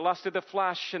the lust of the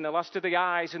flesh and the lust of the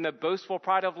eyes and the boastful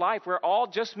pride of life. We're all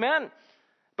just men.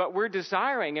 But we're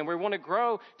desiring and we want to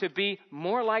grow to be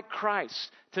more like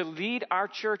Christ, to lead our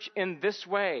church in this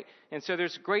way. And so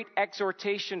there's great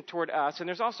exhortation toward us. And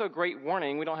there's also great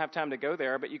warning. We don't have time to go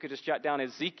there, but you could just jot down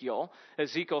Ezekiel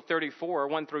 34,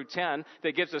 1 through 10,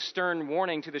 that gives a stern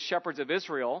warning to the shepherds of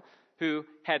Israel who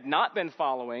had not been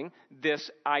following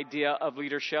this idea of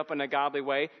leadership in a godly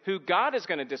way, who God is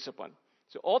going to discipline.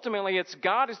 So ultimately, it's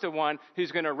God is the one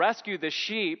who's going to rescue the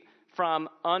sheep from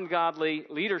ungodly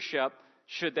leadership,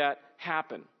 should that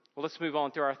happen. Well, let's move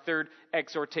on to our third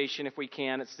exhortation, if we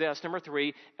can. It's this. Number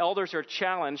 3, elders are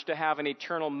challenged to have an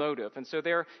eternal motive. And so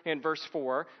there in verse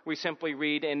 4, we simply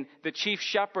read, when the chief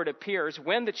shepherd appears,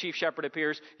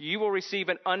 you will receive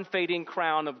an unfading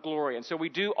crown of glory. And so we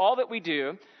do all that we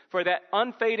do for that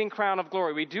unfading crown of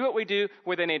glory. We do what we do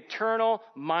with an eternal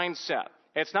mindset.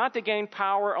 It's not to gain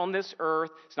power on this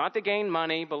earth. It's not to gain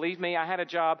money. Believe me, I had a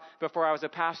job before I was a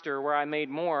pastor where I made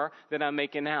more than I'm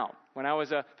making now. When I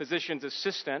was a physician's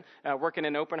assistant working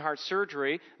in open heart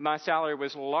surgery, my salary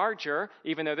was larger,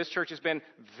 even though this church has been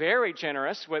very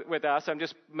generous with us. I'm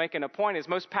just making a point, is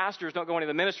most pastors don't go into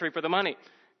the ministry for the money.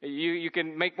 You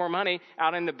can make more money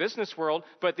out in the business world,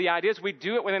 but the idea is we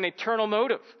do it with an eternal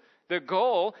motive. The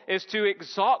goal is to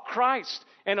exalt Christ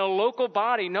in a local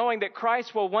body, knowing that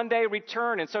Christ will one day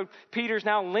return. And so Peter's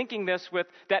now linking this with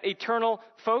that eternal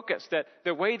focus, that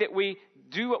the way that we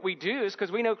do what we do is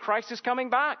because we know Christ is coming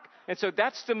back. And so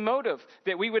that's the motive,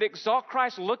 that we would exalt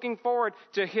Christ looking forward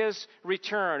to his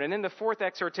return. And then the fourth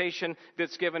exhortation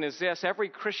that's given is this: every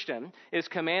Christian is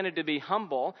commanded to be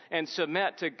humble and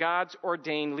submit to God's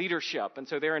ordained leadership. And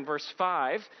so there in verse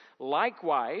 5,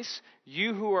 likewise,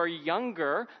 you who are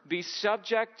younger, be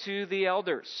subject to the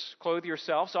elders. Clothe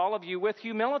yourselves, all of you, with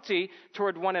humility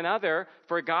toward one another,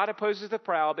 for God opposes the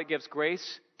proud, but gives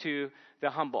grace to the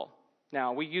humble.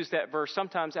 Now, we use that verse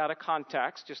sometimes out of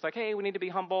context, just like, hey, we need to be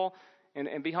humble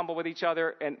and be humble with each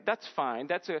other, and that's fine.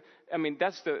 That's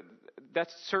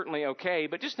certainly okay.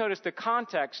 But just notice the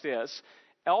context is,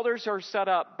 elders are set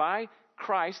up by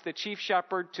Christ, the chief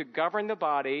shepherd, to govern the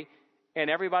body, and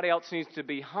everybody else needs to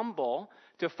be humble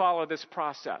to follow this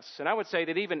process. And I would say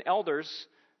that even elders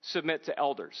submit to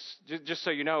elders. Just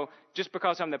so you know, just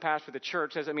because I'm the pastor of the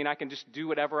church doesn't mean I can just do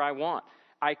whatever I want.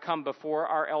 I come before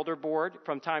our elder board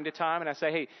from time to time and I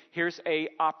say, hey, here's a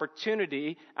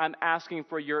opportunity. I'm asking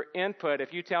for your input.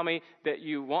 If you tell me that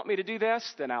you want me to do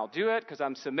this, then I'll do it because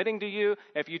I'm submitting to you.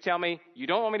 If you tell me you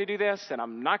don't want me to do this, then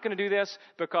I'm not going to do this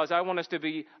because I want us to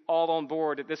be all on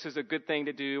board that this is a good thing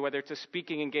to do, whether it's a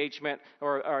speaking engagement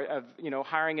or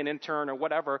hiring an intern or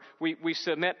whatever. We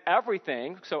submit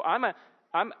everything. So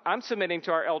I'm submitting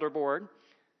to our elder board.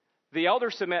 The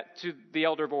elders submit to the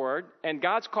elder board, and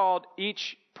God's called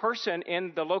each person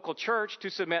in the local church to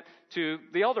submit to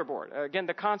the elder board. Again,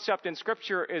 the concept in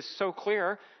Scripture is so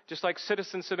clear, just like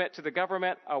citizens submit to the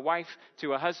government, a wife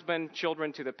to a husband,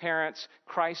 children to the parents,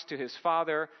 Christ to his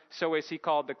Father, so is he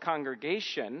called the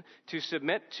congregation to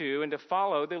submit to and to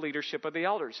follow the leadership of the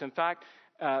elders. In fact,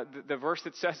 the verse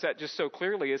that says that just so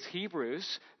clearly is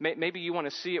Hebrews. Maybe you want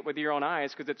to see it with your own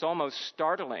eyes because it's almost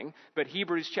startling. But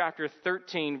Hebrews chapter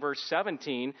 13, verse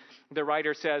 17, the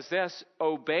writer says this: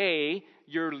 obey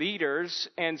your leaders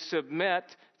and submit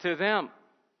to them.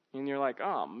 And you're like,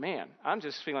 oh man, I'm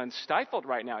just feeling stifled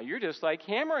right now. You're just like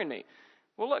hammering me.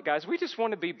 Well, look, guys, we just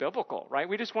want to be biblical, right?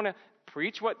 We just want to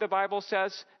preach what the Bible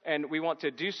says, and we want to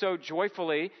do so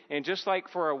joyfully. And just like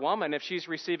for a woman, if she's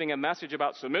receiving a message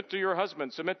about submit to your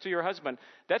husband,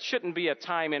 that shouldn't be a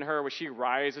time in her where she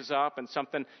rises up and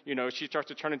something, she starts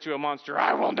to turn into a monster.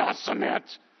 I will not submit.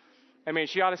 I mean,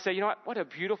 she ought to say, what a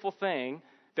beautiful thing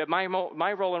that my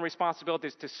role and responsibility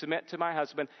is to submit to my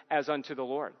husband as unto the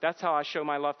Lord. That's how I show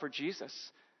my love for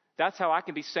Jesus. That's how I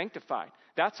can be sanctified.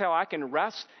 That's how I can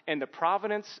rest in the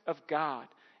providence of God.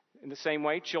 In the same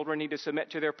way, children need to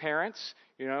submit to their parents.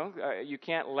 You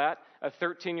can't let a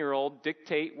 13-year-old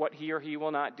dictate what he or he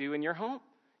will not do in your home.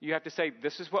 You have to say,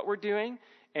 this is what we're doing,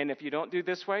 and if you don't do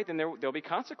this way, then there'll be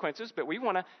consequences. But we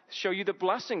want to show you the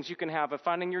blessings you can have of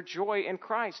finding your joy in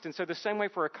Christ. And so the same way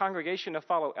for a congregation to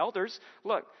follow elders,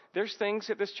 look, there's things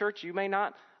at this church you may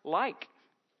not like.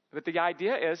 But the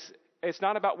idea is, it's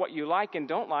not about what you like and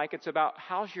don't like. It's about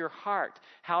how's your heart?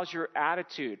 How's your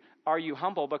attitude? Are you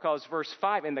humble? Because verse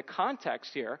 5 in the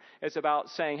context here is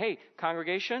about saying, hey,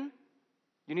 congregation,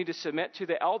 you need to submit to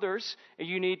the elders, and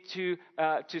you need to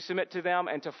submit to them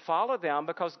and to follow them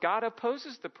because God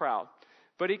opposes the proud,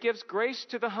 but he gives grace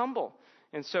to the humble.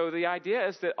 And so the idea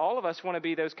is that all of us want to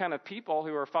be those kind of people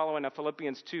who are following a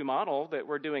Philippians 2 model, that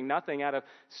we're doing nothing out of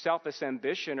selfish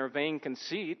ambition or vain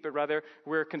conceit, but rather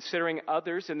we're considering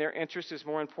others and their interest is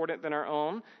more important than our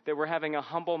own, that we're having a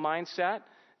humble mindset,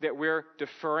 that we're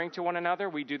deferring to one another.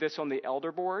 We do this on the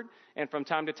elder board, and from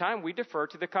time to time, we defer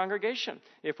to the congregation.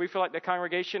 If we feel like the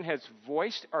congregation has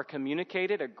voiced or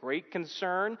communicated a great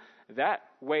concern, that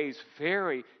weighs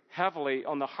very heavily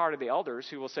on the heart of the elders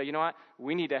who will say, you know what,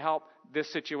 we need to help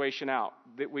this situation out,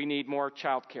 that we need more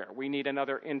child care. We need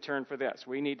another intern for this.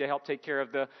 We need to help take care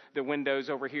of the windows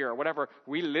over here or whatever.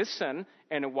 We listen,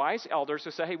 and wise elders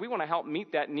will say, hey, we want to help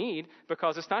meet that need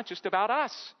because it's not just about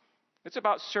us. It's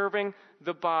about serving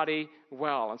the body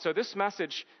well. And so this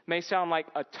message may sound like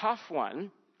a tough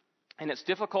one, and it's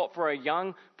difficult for a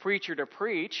young preacher to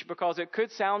preach because it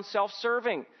could sound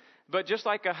self-serving. But just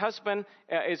like a husband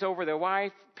is over the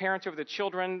wife, parents over the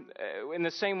children, in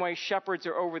the same way shepherds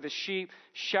are over the sheep,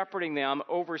 shepherding them,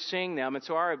 overseeing them. And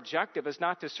so our objective is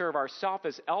not to serve ourselves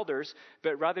as elders,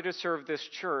 but rather to serve this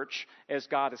church as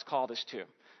God has called us to.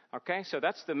 Okay, so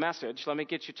that's the message. Let me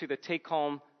get you to the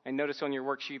take-home. And notice on your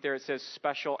worksheet there it says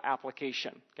special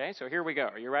application. Okay, so here we go.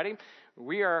 Are you ready?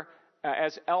 We are,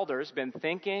 as elders, been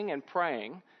thinking and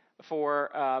praying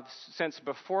since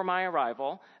before my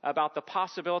arrival about the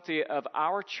possibility of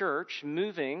our church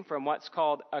moving from what's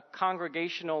called a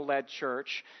congregational-led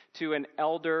church to an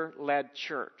elder-led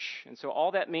church. And so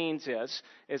all that means is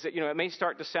that, it may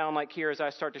start to sound like here as I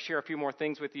start to share a few more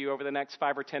things with you over the next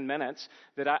 5 or 10 minutes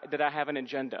that I have an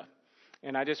agenda.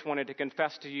 And I just wanted to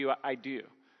confess to you, I do.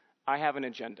 I have an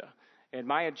agenda. And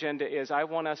my agenda is I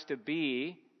want us to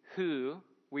be who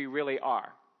we really are.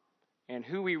 And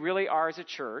who we really are as a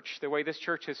church, the way this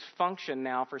church has functioned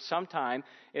now for some time,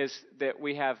 is that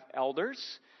we have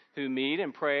elders who meet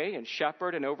and pray and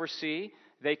shepherd and oversee.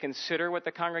 They consider what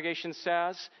the congregation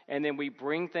says, and then we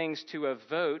bring things to a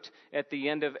vote at the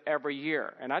end of every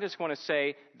year. And I just want to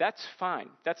say, that's fine.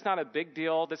 That's not a big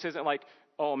deal. This isn't like,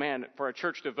 oh man, for a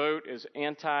church to vote is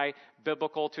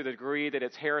anti-biblical to the degree that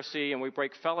it's heresy and we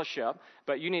break fellowship.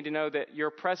 But you need to know that your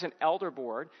present elder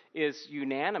board is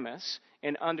unanimous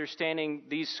in understanding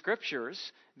these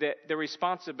scriptures, that the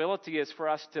responsibility is for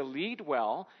us to lead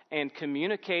well and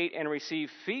communicate and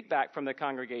receive feedback from the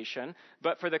congregation.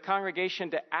 But for the congregation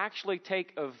to actually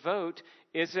take a vote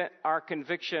isn't our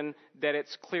conviction that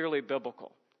it's clearly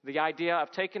biblical. The idea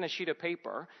of taking a sheet of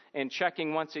paper and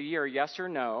checking once a year, yes or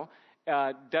no,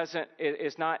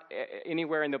 is not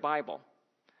anywhere in the Bible.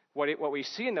 What we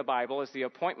see in the Bible is the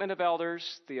appointment of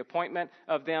elders, the appointment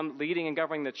of them leading and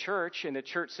governing the church, and the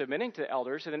church submitting to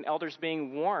elders, and then elders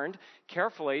being warned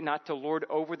carefully not to lord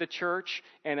over the church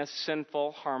in a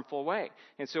sinful, harmful way.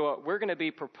 And so what we're going to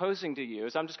be proposing to you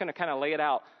is, I'm just going to kind of lay it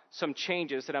out, some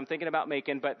changes that I'm thinking about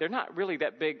making, but they're not really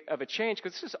that big of a change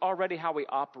because this is already how we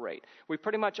operate. We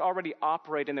pretty much already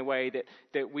operate in the way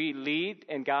that we lead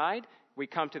and guide. We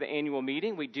come to the annual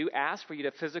meeting. We do ask for you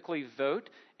to physically vote.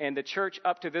 And the church,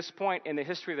 up to this point in the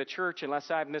history of the church, unless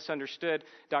I've misunderstood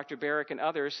Dr. Barrick and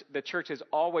others, the church has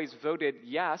always voted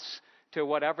yes to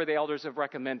whatever the elders have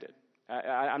recommended.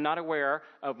 I'm not aware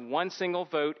of one single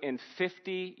vote in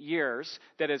 50 years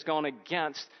that has gone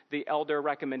against the elder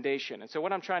recommendation. And so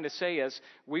what I'm trying to say is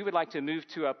we would like to move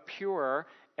to a pure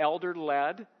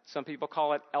elder-led, some people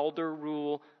call it elder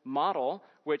rule model,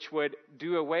 which would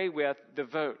do away with the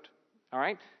vote. All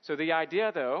right? So the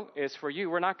idea, though, is for you,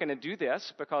 we're not going to do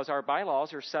this because our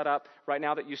bylaws are set up right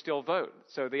now that you still vote.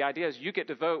 So the idea is you get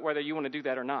to vote whether you want to do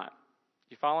that or not.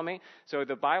 You follow me? So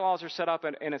the bylaws are set up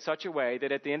in such a way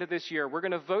that at the end of this year, we're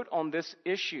going to vote on this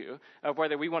issue of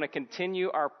whether we want to continue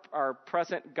our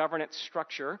present governance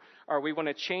structure or we want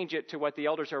to change it to what the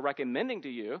elders are recommending to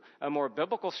you, a more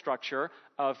biblical structure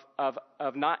of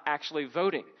not actually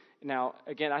voting. Now,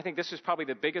 again, I think this is probably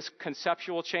the biggest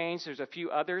conceptual change. There's a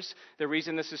few others. The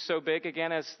reason this is so big,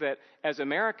 again, is that as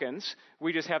Americans,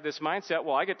 we just have this mindset,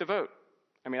 well, I get to vote.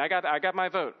 I mean, I got my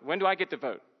vote. When do I get to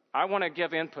vote? I want to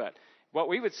give input. What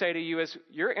we would say to you is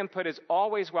your input is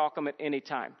always welcome at any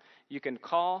time. You can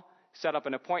call, set up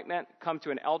an appointment, come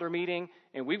to an elder meeting,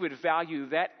 and we would value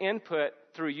that input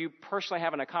through you personally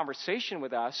having a conversation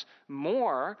with us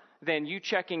more than you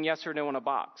checking yes or no in a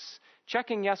box.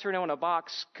 Checking yes or no in a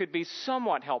box could be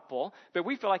somewhat helpful, but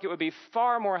we feel like it would be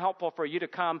far more helpful for you to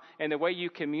come, and the way you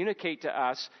communicate to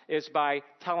us is by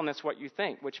telling us what you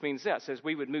think, which means this, as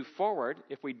we would move forward,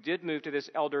 if we did move to this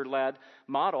elder-led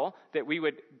model, that we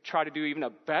would try to do even a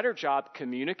better job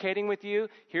communicating with you.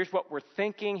 Here's what we're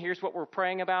thinking. Here's what we're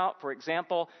praying about. For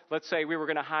example, let's say we were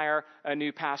going to hire a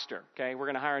new pastor, okay? We're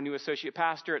going to hire a new associate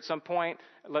pastor at some point,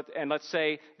 and let's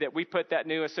say that we put that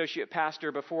new associate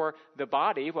pastor before the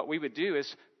body. What we would do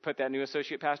is put that new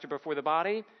associate pastor before the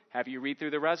body, have you read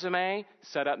through the resume,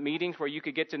 set up meetings where you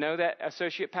could get to know that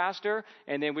associate pastor,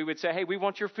 and then we would say, hey, we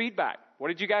want your feedback. What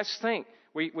did you guys think?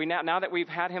 We now that we've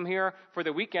had him here for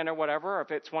the weekend or whatever, or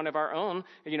if it's one of our own,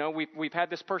 we've had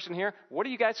this person here. What do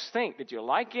you guys think? Did you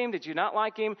like him? Did you not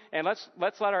like him? And let's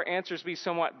let our answers be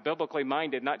somewhat biblically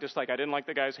minded, not just like I didn't like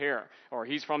the guy's hair, or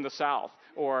he's from the South,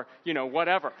 or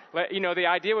whatever. The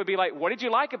idea would be like, what did you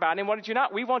like about him? What did you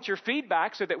not? We want your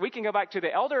feedback so that we can go back to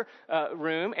the elder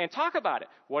room and talk about it.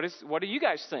 What do you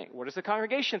guys think? What does the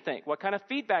congregation think? What kind of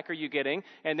feedback are you getting?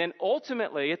 And then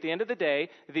ultimately, at the end of the day,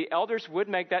 the elders would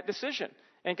make that decision.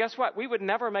 And guess what? We would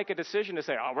never make a decision to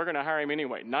say, oh, we're going to hire him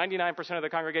anyway. 99% of the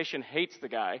congregation hates the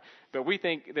guy, but we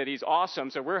think that he's awesome,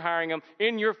 so we're hiring him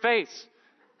in your face.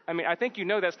 I mean, I think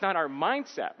that's not our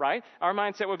mindset, right? Our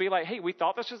mindset would be like, hey, we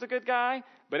thought this was a good guy,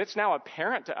 but it's now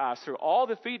apparent to us through all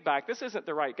the feedback, this isn't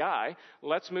the right guy.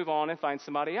 Let's move on and find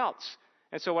somebody else.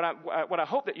 And so what I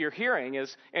hope that you're hearing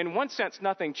is, in one sense,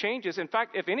 nothing changes. In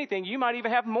fact, if anything, you might even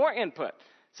have more input.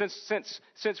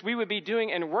 Since we would be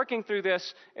doing and working through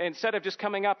this, instead of just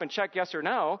coming up and check yes or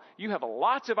no, you have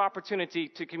lots of opportunity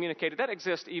to communicate. That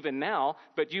exists even now,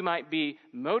 but you might be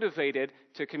motivated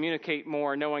to communicate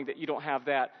more, knowing that you don't have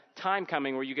that time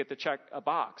coming where you get to check a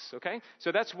box, okay?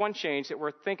 So that's one change that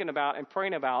we're thinking about and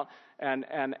praying about, and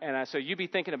so you be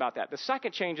thinking about that. The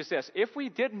second change is this. If we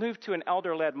did move to an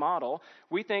elder-led model,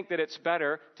 we think that it's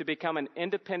better to become an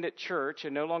independent church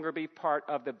and no longer be part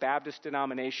of the Baptist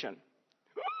denomination.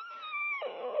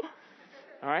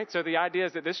 All right, so the idea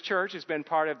is that this church has been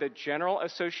part of the General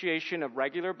Association of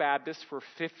Regular Baptists for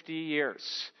 50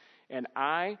 years. And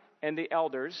I and the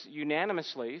elders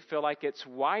unanimously feel like it's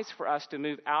wise for us to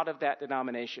move out of that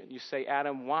denomination. You say,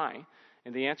 Adam, why?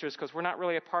 And the answer is because we're not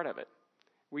really a part of it.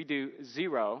 We do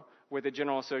zero with the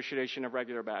General Association of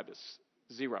Regular Baptists.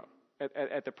 Zero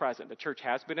at the present. The church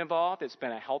has been involved. It's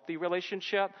been a healthy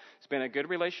relationship. It's been a good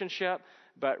relationship.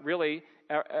 But really,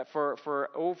 for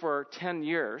over 10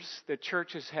 years, the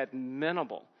church has had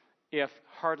minimal, if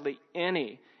hardly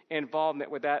any, involvement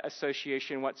with that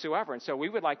association whatsoever. And so we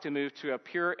would like to move to a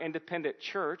pure independent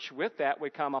church. With that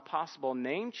would come a possible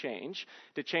name change,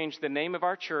 to change the name of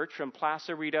our church from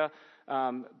Placerita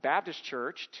Baptist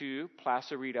Church to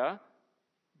Placerita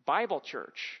Bible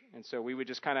Church. And so we would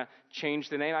just kind of change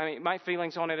the name. I mean, my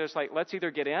feelings on it is like, let's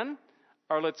either get in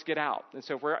or let's get out. And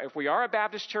so if we are a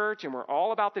Baptist church and we're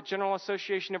all about the General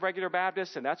Association of Regular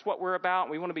Baptists, and that's what we're about,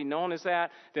 and we want to be known as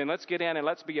that, then let's get in and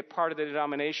let's be a part of the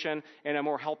denomination in a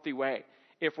more healthy way.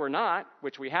 If we're not,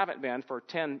 which we haven't been for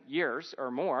 10 years or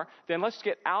more, then let's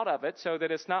get out of it so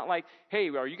that it's not like, hey,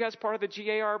 are you guys part of the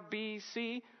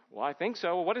GARBC? Well, I think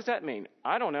so. Well, what does that mean?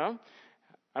 I don't know.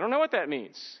 I don't know what that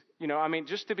means.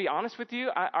 Just to be honest with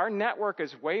you, our network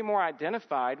is way more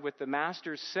identified with the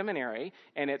Master's Seminary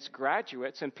and its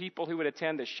graduates and people who would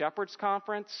attend the Shepherd's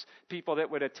Conference, people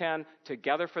that would attend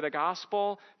Together for the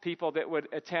Gospel, people that would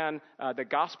attend the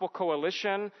Gospel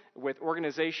Coalition with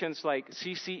organizations like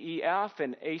CCEF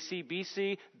and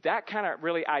ACBC. That kind of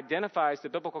really identifies the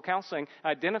biblical counseling,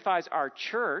 identifies our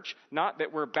church, not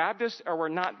that we're Baptist or we're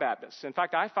not Baptist. In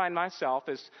fact, I find myself,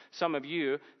 as some of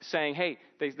you, saying, hey,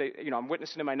 I'm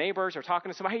witnessing to my neighbors or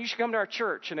talking to somebody, hey, you should come to our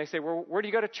church. And they say, well, where do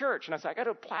you go to church? And I say, I go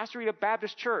to Placerita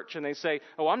Baptist Church. And they say,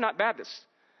 oh, I'm not Baptist.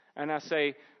 And I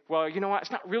say, well, you know what?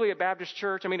 It's not really a Baptist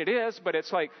church. I mean, it is, but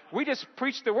it's like, we just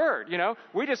preach the word,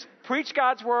 We just preach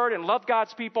God's word and love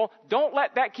God's people. Don't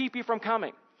let that keep you from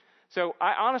coming. So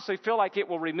I honestly feel like it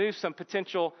will remove some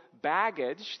potential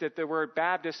baggage that the word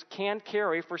Baptist can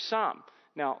carry for some.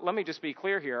 Now, let me just be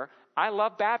clear here. I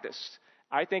love Baptists.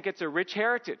 I think it's a rich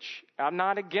heritage. I'm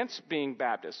not against being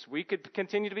Baptist. We could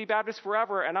continue to be Baptist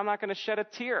forever, and I'm not going to shed a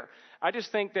tear. I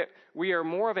just think that we are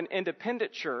more of an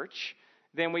independent church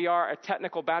than we are a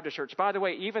technical Baptist church. By the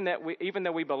way, even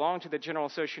though we belong to the General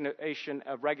Association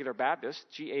of Regular Baptists,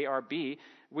 GARB,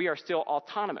 we are still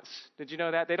autonomous. Did you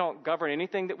know that? They don't govern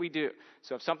anything that we do.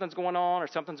 So if something's going on or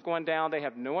something's going down, they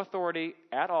have no authority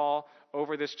at all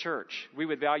over this church. We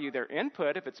would value their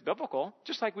input if it's biblical,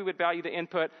 just like we would value the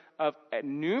input of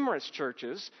numerous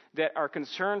churches that are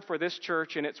concerned for this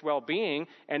church and its well-being,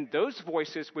 and those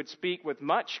voices would speak with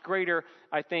much greater,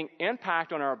 I think,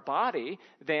 impact on our body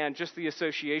than just the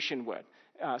association would.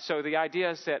 So the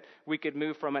idea is that we could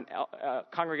move from a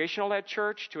congregational-led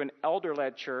church to an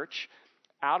elder-led church,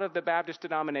 out of the Baptist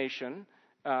denomination,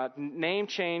 name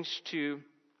change to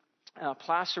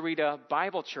Placerita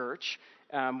Bible Church.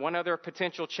 One other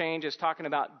potential change is talking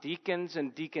about deacons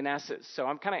and deaconesses. So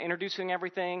I'm kind of introducing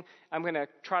everything. I'm going to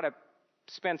try to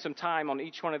spend some time on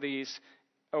each one of these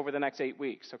over the next 8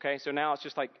 weeks, okay? So now it's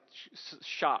just like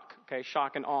shock, okay?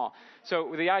 Shock and awe.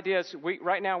 So the idea is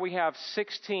right now we have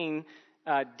 16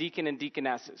 deacon and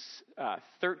deaconesses,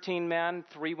 13 men,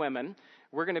 3 women.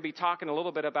 We're going to be talking a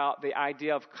little bit about the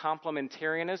idea of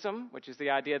complementarianism, which is the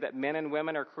idea that men and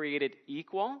women are created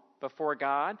equal before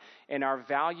God in our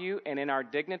value and in our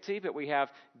dignity, but we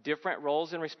have different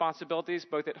roles and responsibilities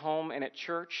both at home and at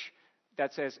church.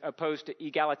 That's as opposed to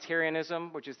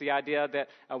egalitarianism, which is the idea that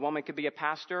a woman could be a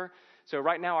pastor. So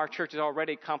right now our church is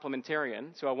already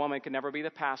complementarian, so a woman can never be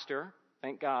the pastor,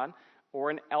 thank God, or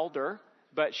an elder,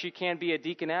 but she can be a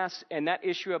deaconess, and that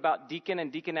issue about deacon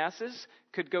and deaconesses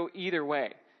could go either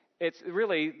way. It's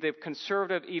really, the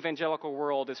conservative evangelical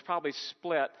world is probably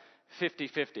split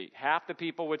 50-50. Half the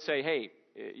people would say, hey,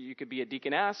 you could be a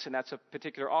deaconess, and that's a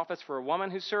particular office for a woman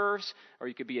who serves, or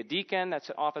you could be a deacon, that's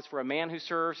an office for a man who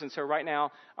serves. And so right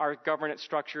now, our governance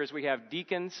structure is we have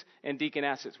deacons and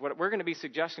deaconesses. What we're going to be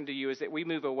suggesting to you is that we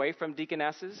move away from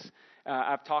deaconesses.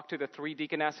 I've talked to the 3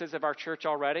 deaconesses of our church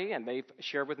already, and they've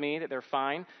shared with me that they're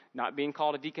fine not being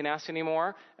called a deaconess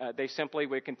anymore. They simply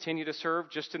would continue to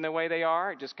serve just in the way they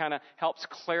are. It just kind of helps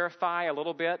clarify a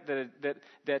little bit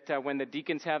that when the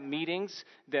deacons have meetings,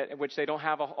 which they don't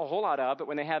have a whole lot of, but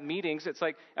when they have meetings, it's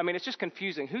like, it's just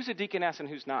confusing. Who's a deaconess and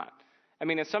who's not?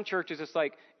 In some churches, it's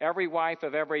like every wife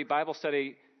of every Bible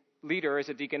study leader is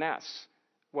a deaconess.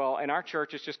 Well, in our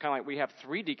church, it's just kind of like we have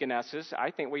 3 deaconesses.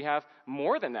 I think we have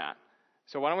more than that.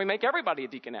 So why don't we make everybody a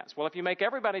deaconess? Well, if you make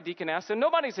everybody a deaconess, then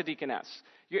nobody's a deaconess.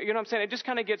 You know what I'm saying? It just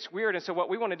kind of gets weird. And so what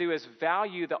we want to do is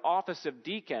value the office of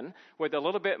deacon with a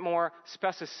little bit more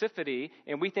specificity.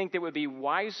 And we think that it would be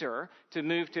wiser to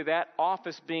move to that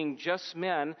office being just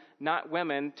men, not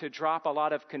women, to drop a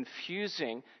lot of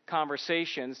confusing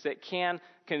conversations that can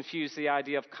confuse the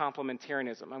idea of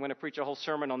complementarianism. I'm going to preach a whole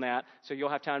sermon on that, so you'll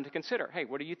have time to consider. Hey,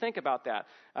 what do you think about that?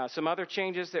 Some other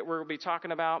changes that we'll be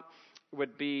talking about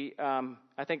would be,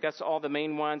 I think that's all the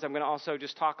main ones. I'm going to also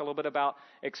just talk a little bit about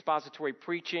expository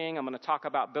preaching. I'm going to talk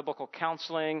about biblical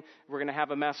counseling. We're going to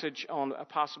have a message on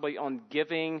possibly on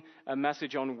giving, a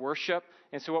message on worship.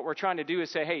 And so what we're trying to do is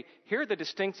say, hey, here are the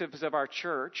distinctives of our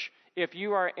church. If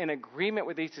you are in agreement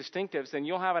with these distinctives, then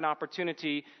you'll have an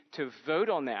opportunity to vote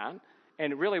on that.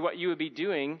 And really what you would be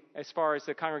doing as far as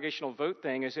the congregational vote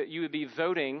thing is that you would be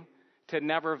voting to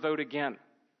never vote again.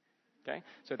 Okay,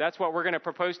 so that's what we're going to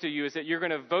propose to you, is that you're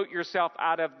going to vote yourself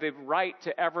out of the right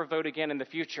to ever vote again in the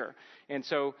future. And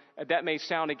so that may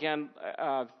sound again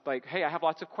like, hey, I have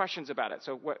lots of questions about it.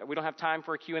 So we don't have time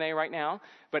for a Q&A right now.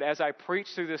 But as I preach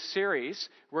through this series,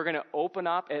 we're going to open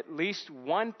up at least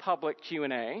one public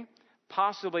Q&A,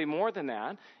 possibly more than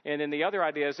that. And then the other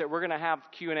idea is that we're going to have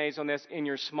Q&As on this in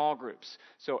your small groups.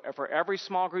 So for every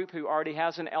small group who already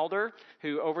has an elder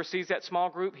who oversees that small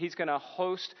group, he's going to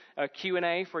host a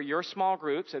Q&A for your small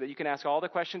group so that you can ask all the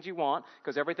questions you want,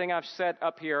 because everything I've said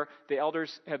up here, the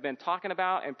elders have been talking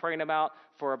about and praying about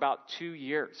for about 2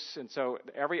 years. And so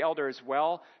every elder is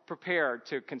well prepared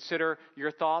to consider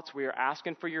your thoughts. We are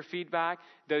asking for your feedback.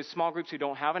 Those small groups who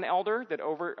don't have an elder that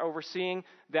overseeing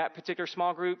that particular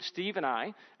small group, Steve and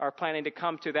I are planning to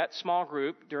come to that small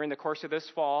group during the course of this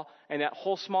fall, and that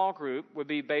whole small group would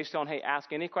be based on, hey,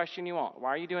 ask any question you want. Why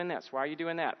are you doing this? Why are you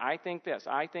doing that? I think this.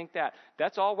 I think that.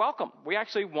 That's all welcome. We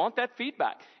actually want that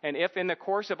feedback. And if in the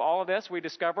course of all of this we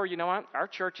discover, you know what, our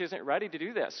church isn't ready to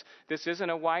do this, this isn't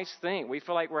a wise thing, we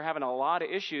feel like we're having a lot of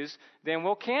issues, then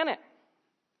we'll can it.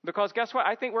 Because guess what?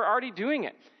 I think we're already doing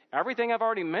it. Everything I've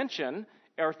already mentioned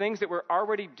are things that we're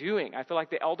already doing. I feel like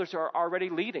the elders are already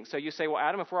leading. So you say, well,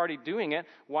 Adam, if we're already doing it,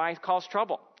 why cause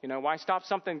trouble? You know, why stop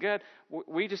something good?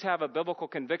 We just have a biblical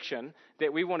conviction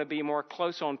that we want to be more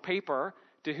close on paper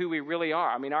to who we really are.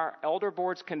 I mean, our elder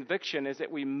board's conviction is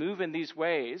that we move in these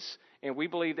ways, and we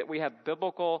believe that we have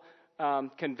biblical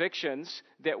convictions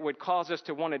that would cause us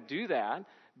to want to do that.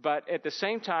 But at the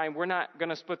same time, we're not going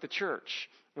to split the church.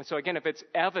 And so again, if it's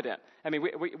evident, I mean,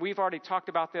 we've already talked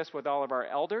about this with all of our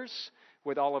elders,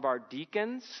 with all of our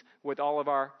deacons, with all of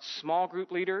our small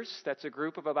group leaders. That's a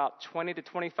group of about 20 to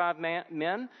 25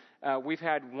 men. We've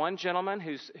had one gentleman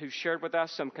who shared with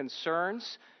us some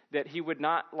concerns that he would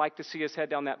not like to see us head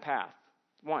down that path.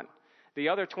 One. The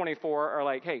other 24 are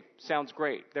like, hey, sounds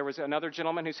great. There was another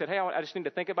gentleman who said, hey, I just need to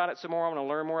think about it some more. I want to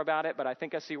learn more about it, but I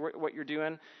think I see what you're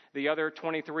doing. The other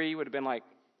 23 would have been like,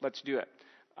 let's do it.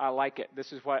 I like it.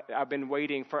 This is what I've been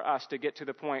waiting for us to get to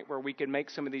the point where we can make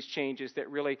some of these changes that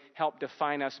really help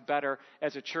define us better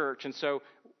as a church. And so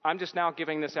I'm just now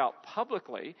giving this out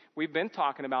publicly. We've been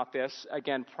talking about this,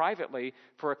 again, privately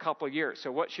for a couple of years. So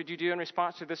what should you do in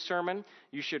response to this sermon?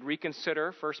 You should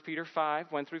reconsider 1 Peter 5,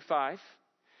 1 through 5.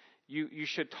 You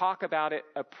should talk about it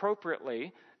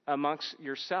appropriately amongst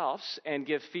yourselves and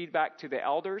give feedback to the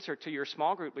elders or to your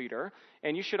small group leader.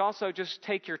 And you should also just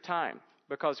take your time,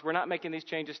 because we're not making these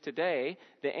changes today.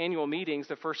 The annual meeting's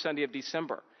the first Sunday of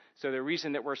December. So the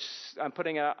reason that I'm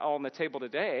putting it all on the table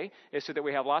today is so that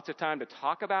we have lots of time to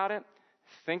talk about it,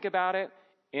 think about it,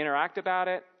 interact about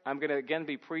it. I'm going to, again,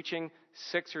 be preaching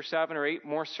 6 or 7 or 8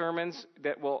 more sermons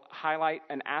that will highlight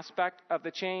an aspect of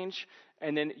the change.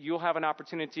 And then you'll have an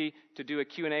opportunity to do a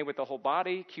Q&A with the whole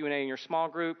body, Q&A in your small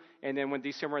group. And then when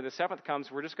December the 7th comes,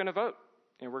 we're just going to vote.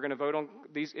 And we're going to vote on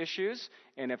these issues.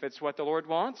 And if it's what the Lord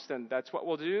wants, then that's what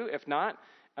we'll do. If not,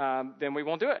 then we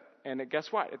won't do it. And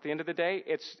guess what? At the end of the day,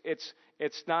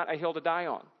 it's not a hill to die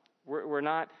on. We're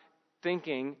not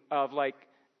thinking of like,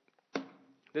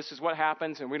 this is what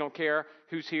happens, and we don't care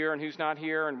who's here and who's not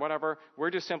here and whatever.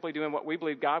 We're just simply doing what we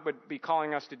believe God would be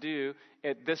calling us to do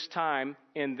at this time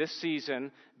in this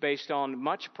season based on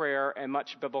much prayer and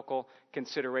much biblical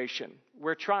consideration.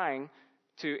 We're trying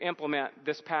to implement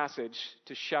this passage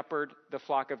to shepherd the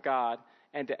flock of God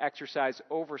and to exercise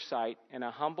oversight in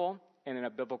a humble and in a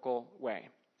biblical way.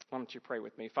 Why don't you pray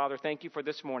with me? Father, thank you for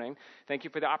this morning. Thank you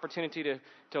for the opportunity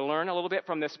to learn a little bit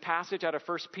from this passage out of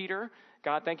 1 Peter.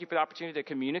 God, thank you for the opportunity to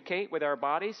communicate with our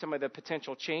body some of the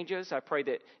potential changes. I pray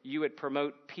that you would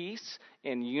promote peace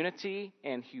and unity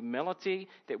and humility,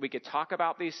 that we could talk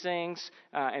about these things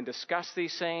and discuss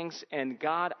these things in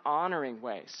God-honoring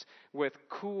ways with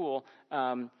cool,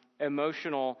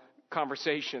 emotional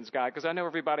conversations, God, because I know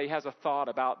everybody has a thought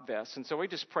about this. And so we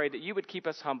just pray that you would keep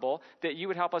us humble, that you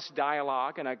would help us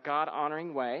dialogue in a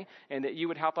God-honoring way, and that you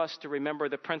would help us to remember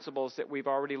the principles that we've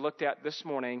already looked at this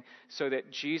morning so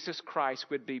that Jesus Christ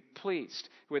would be pleased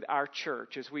with our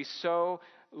church as we so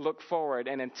look forward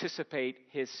and anticipate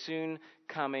his soon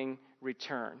coming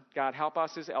return. God, help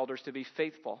us as elders to be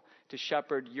faithful to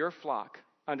shepherd your flock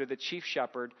under the chief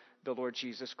shepherd, the Lord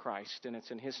Jesus Christ. And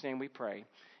it's in his name we pray.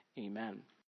 Amen.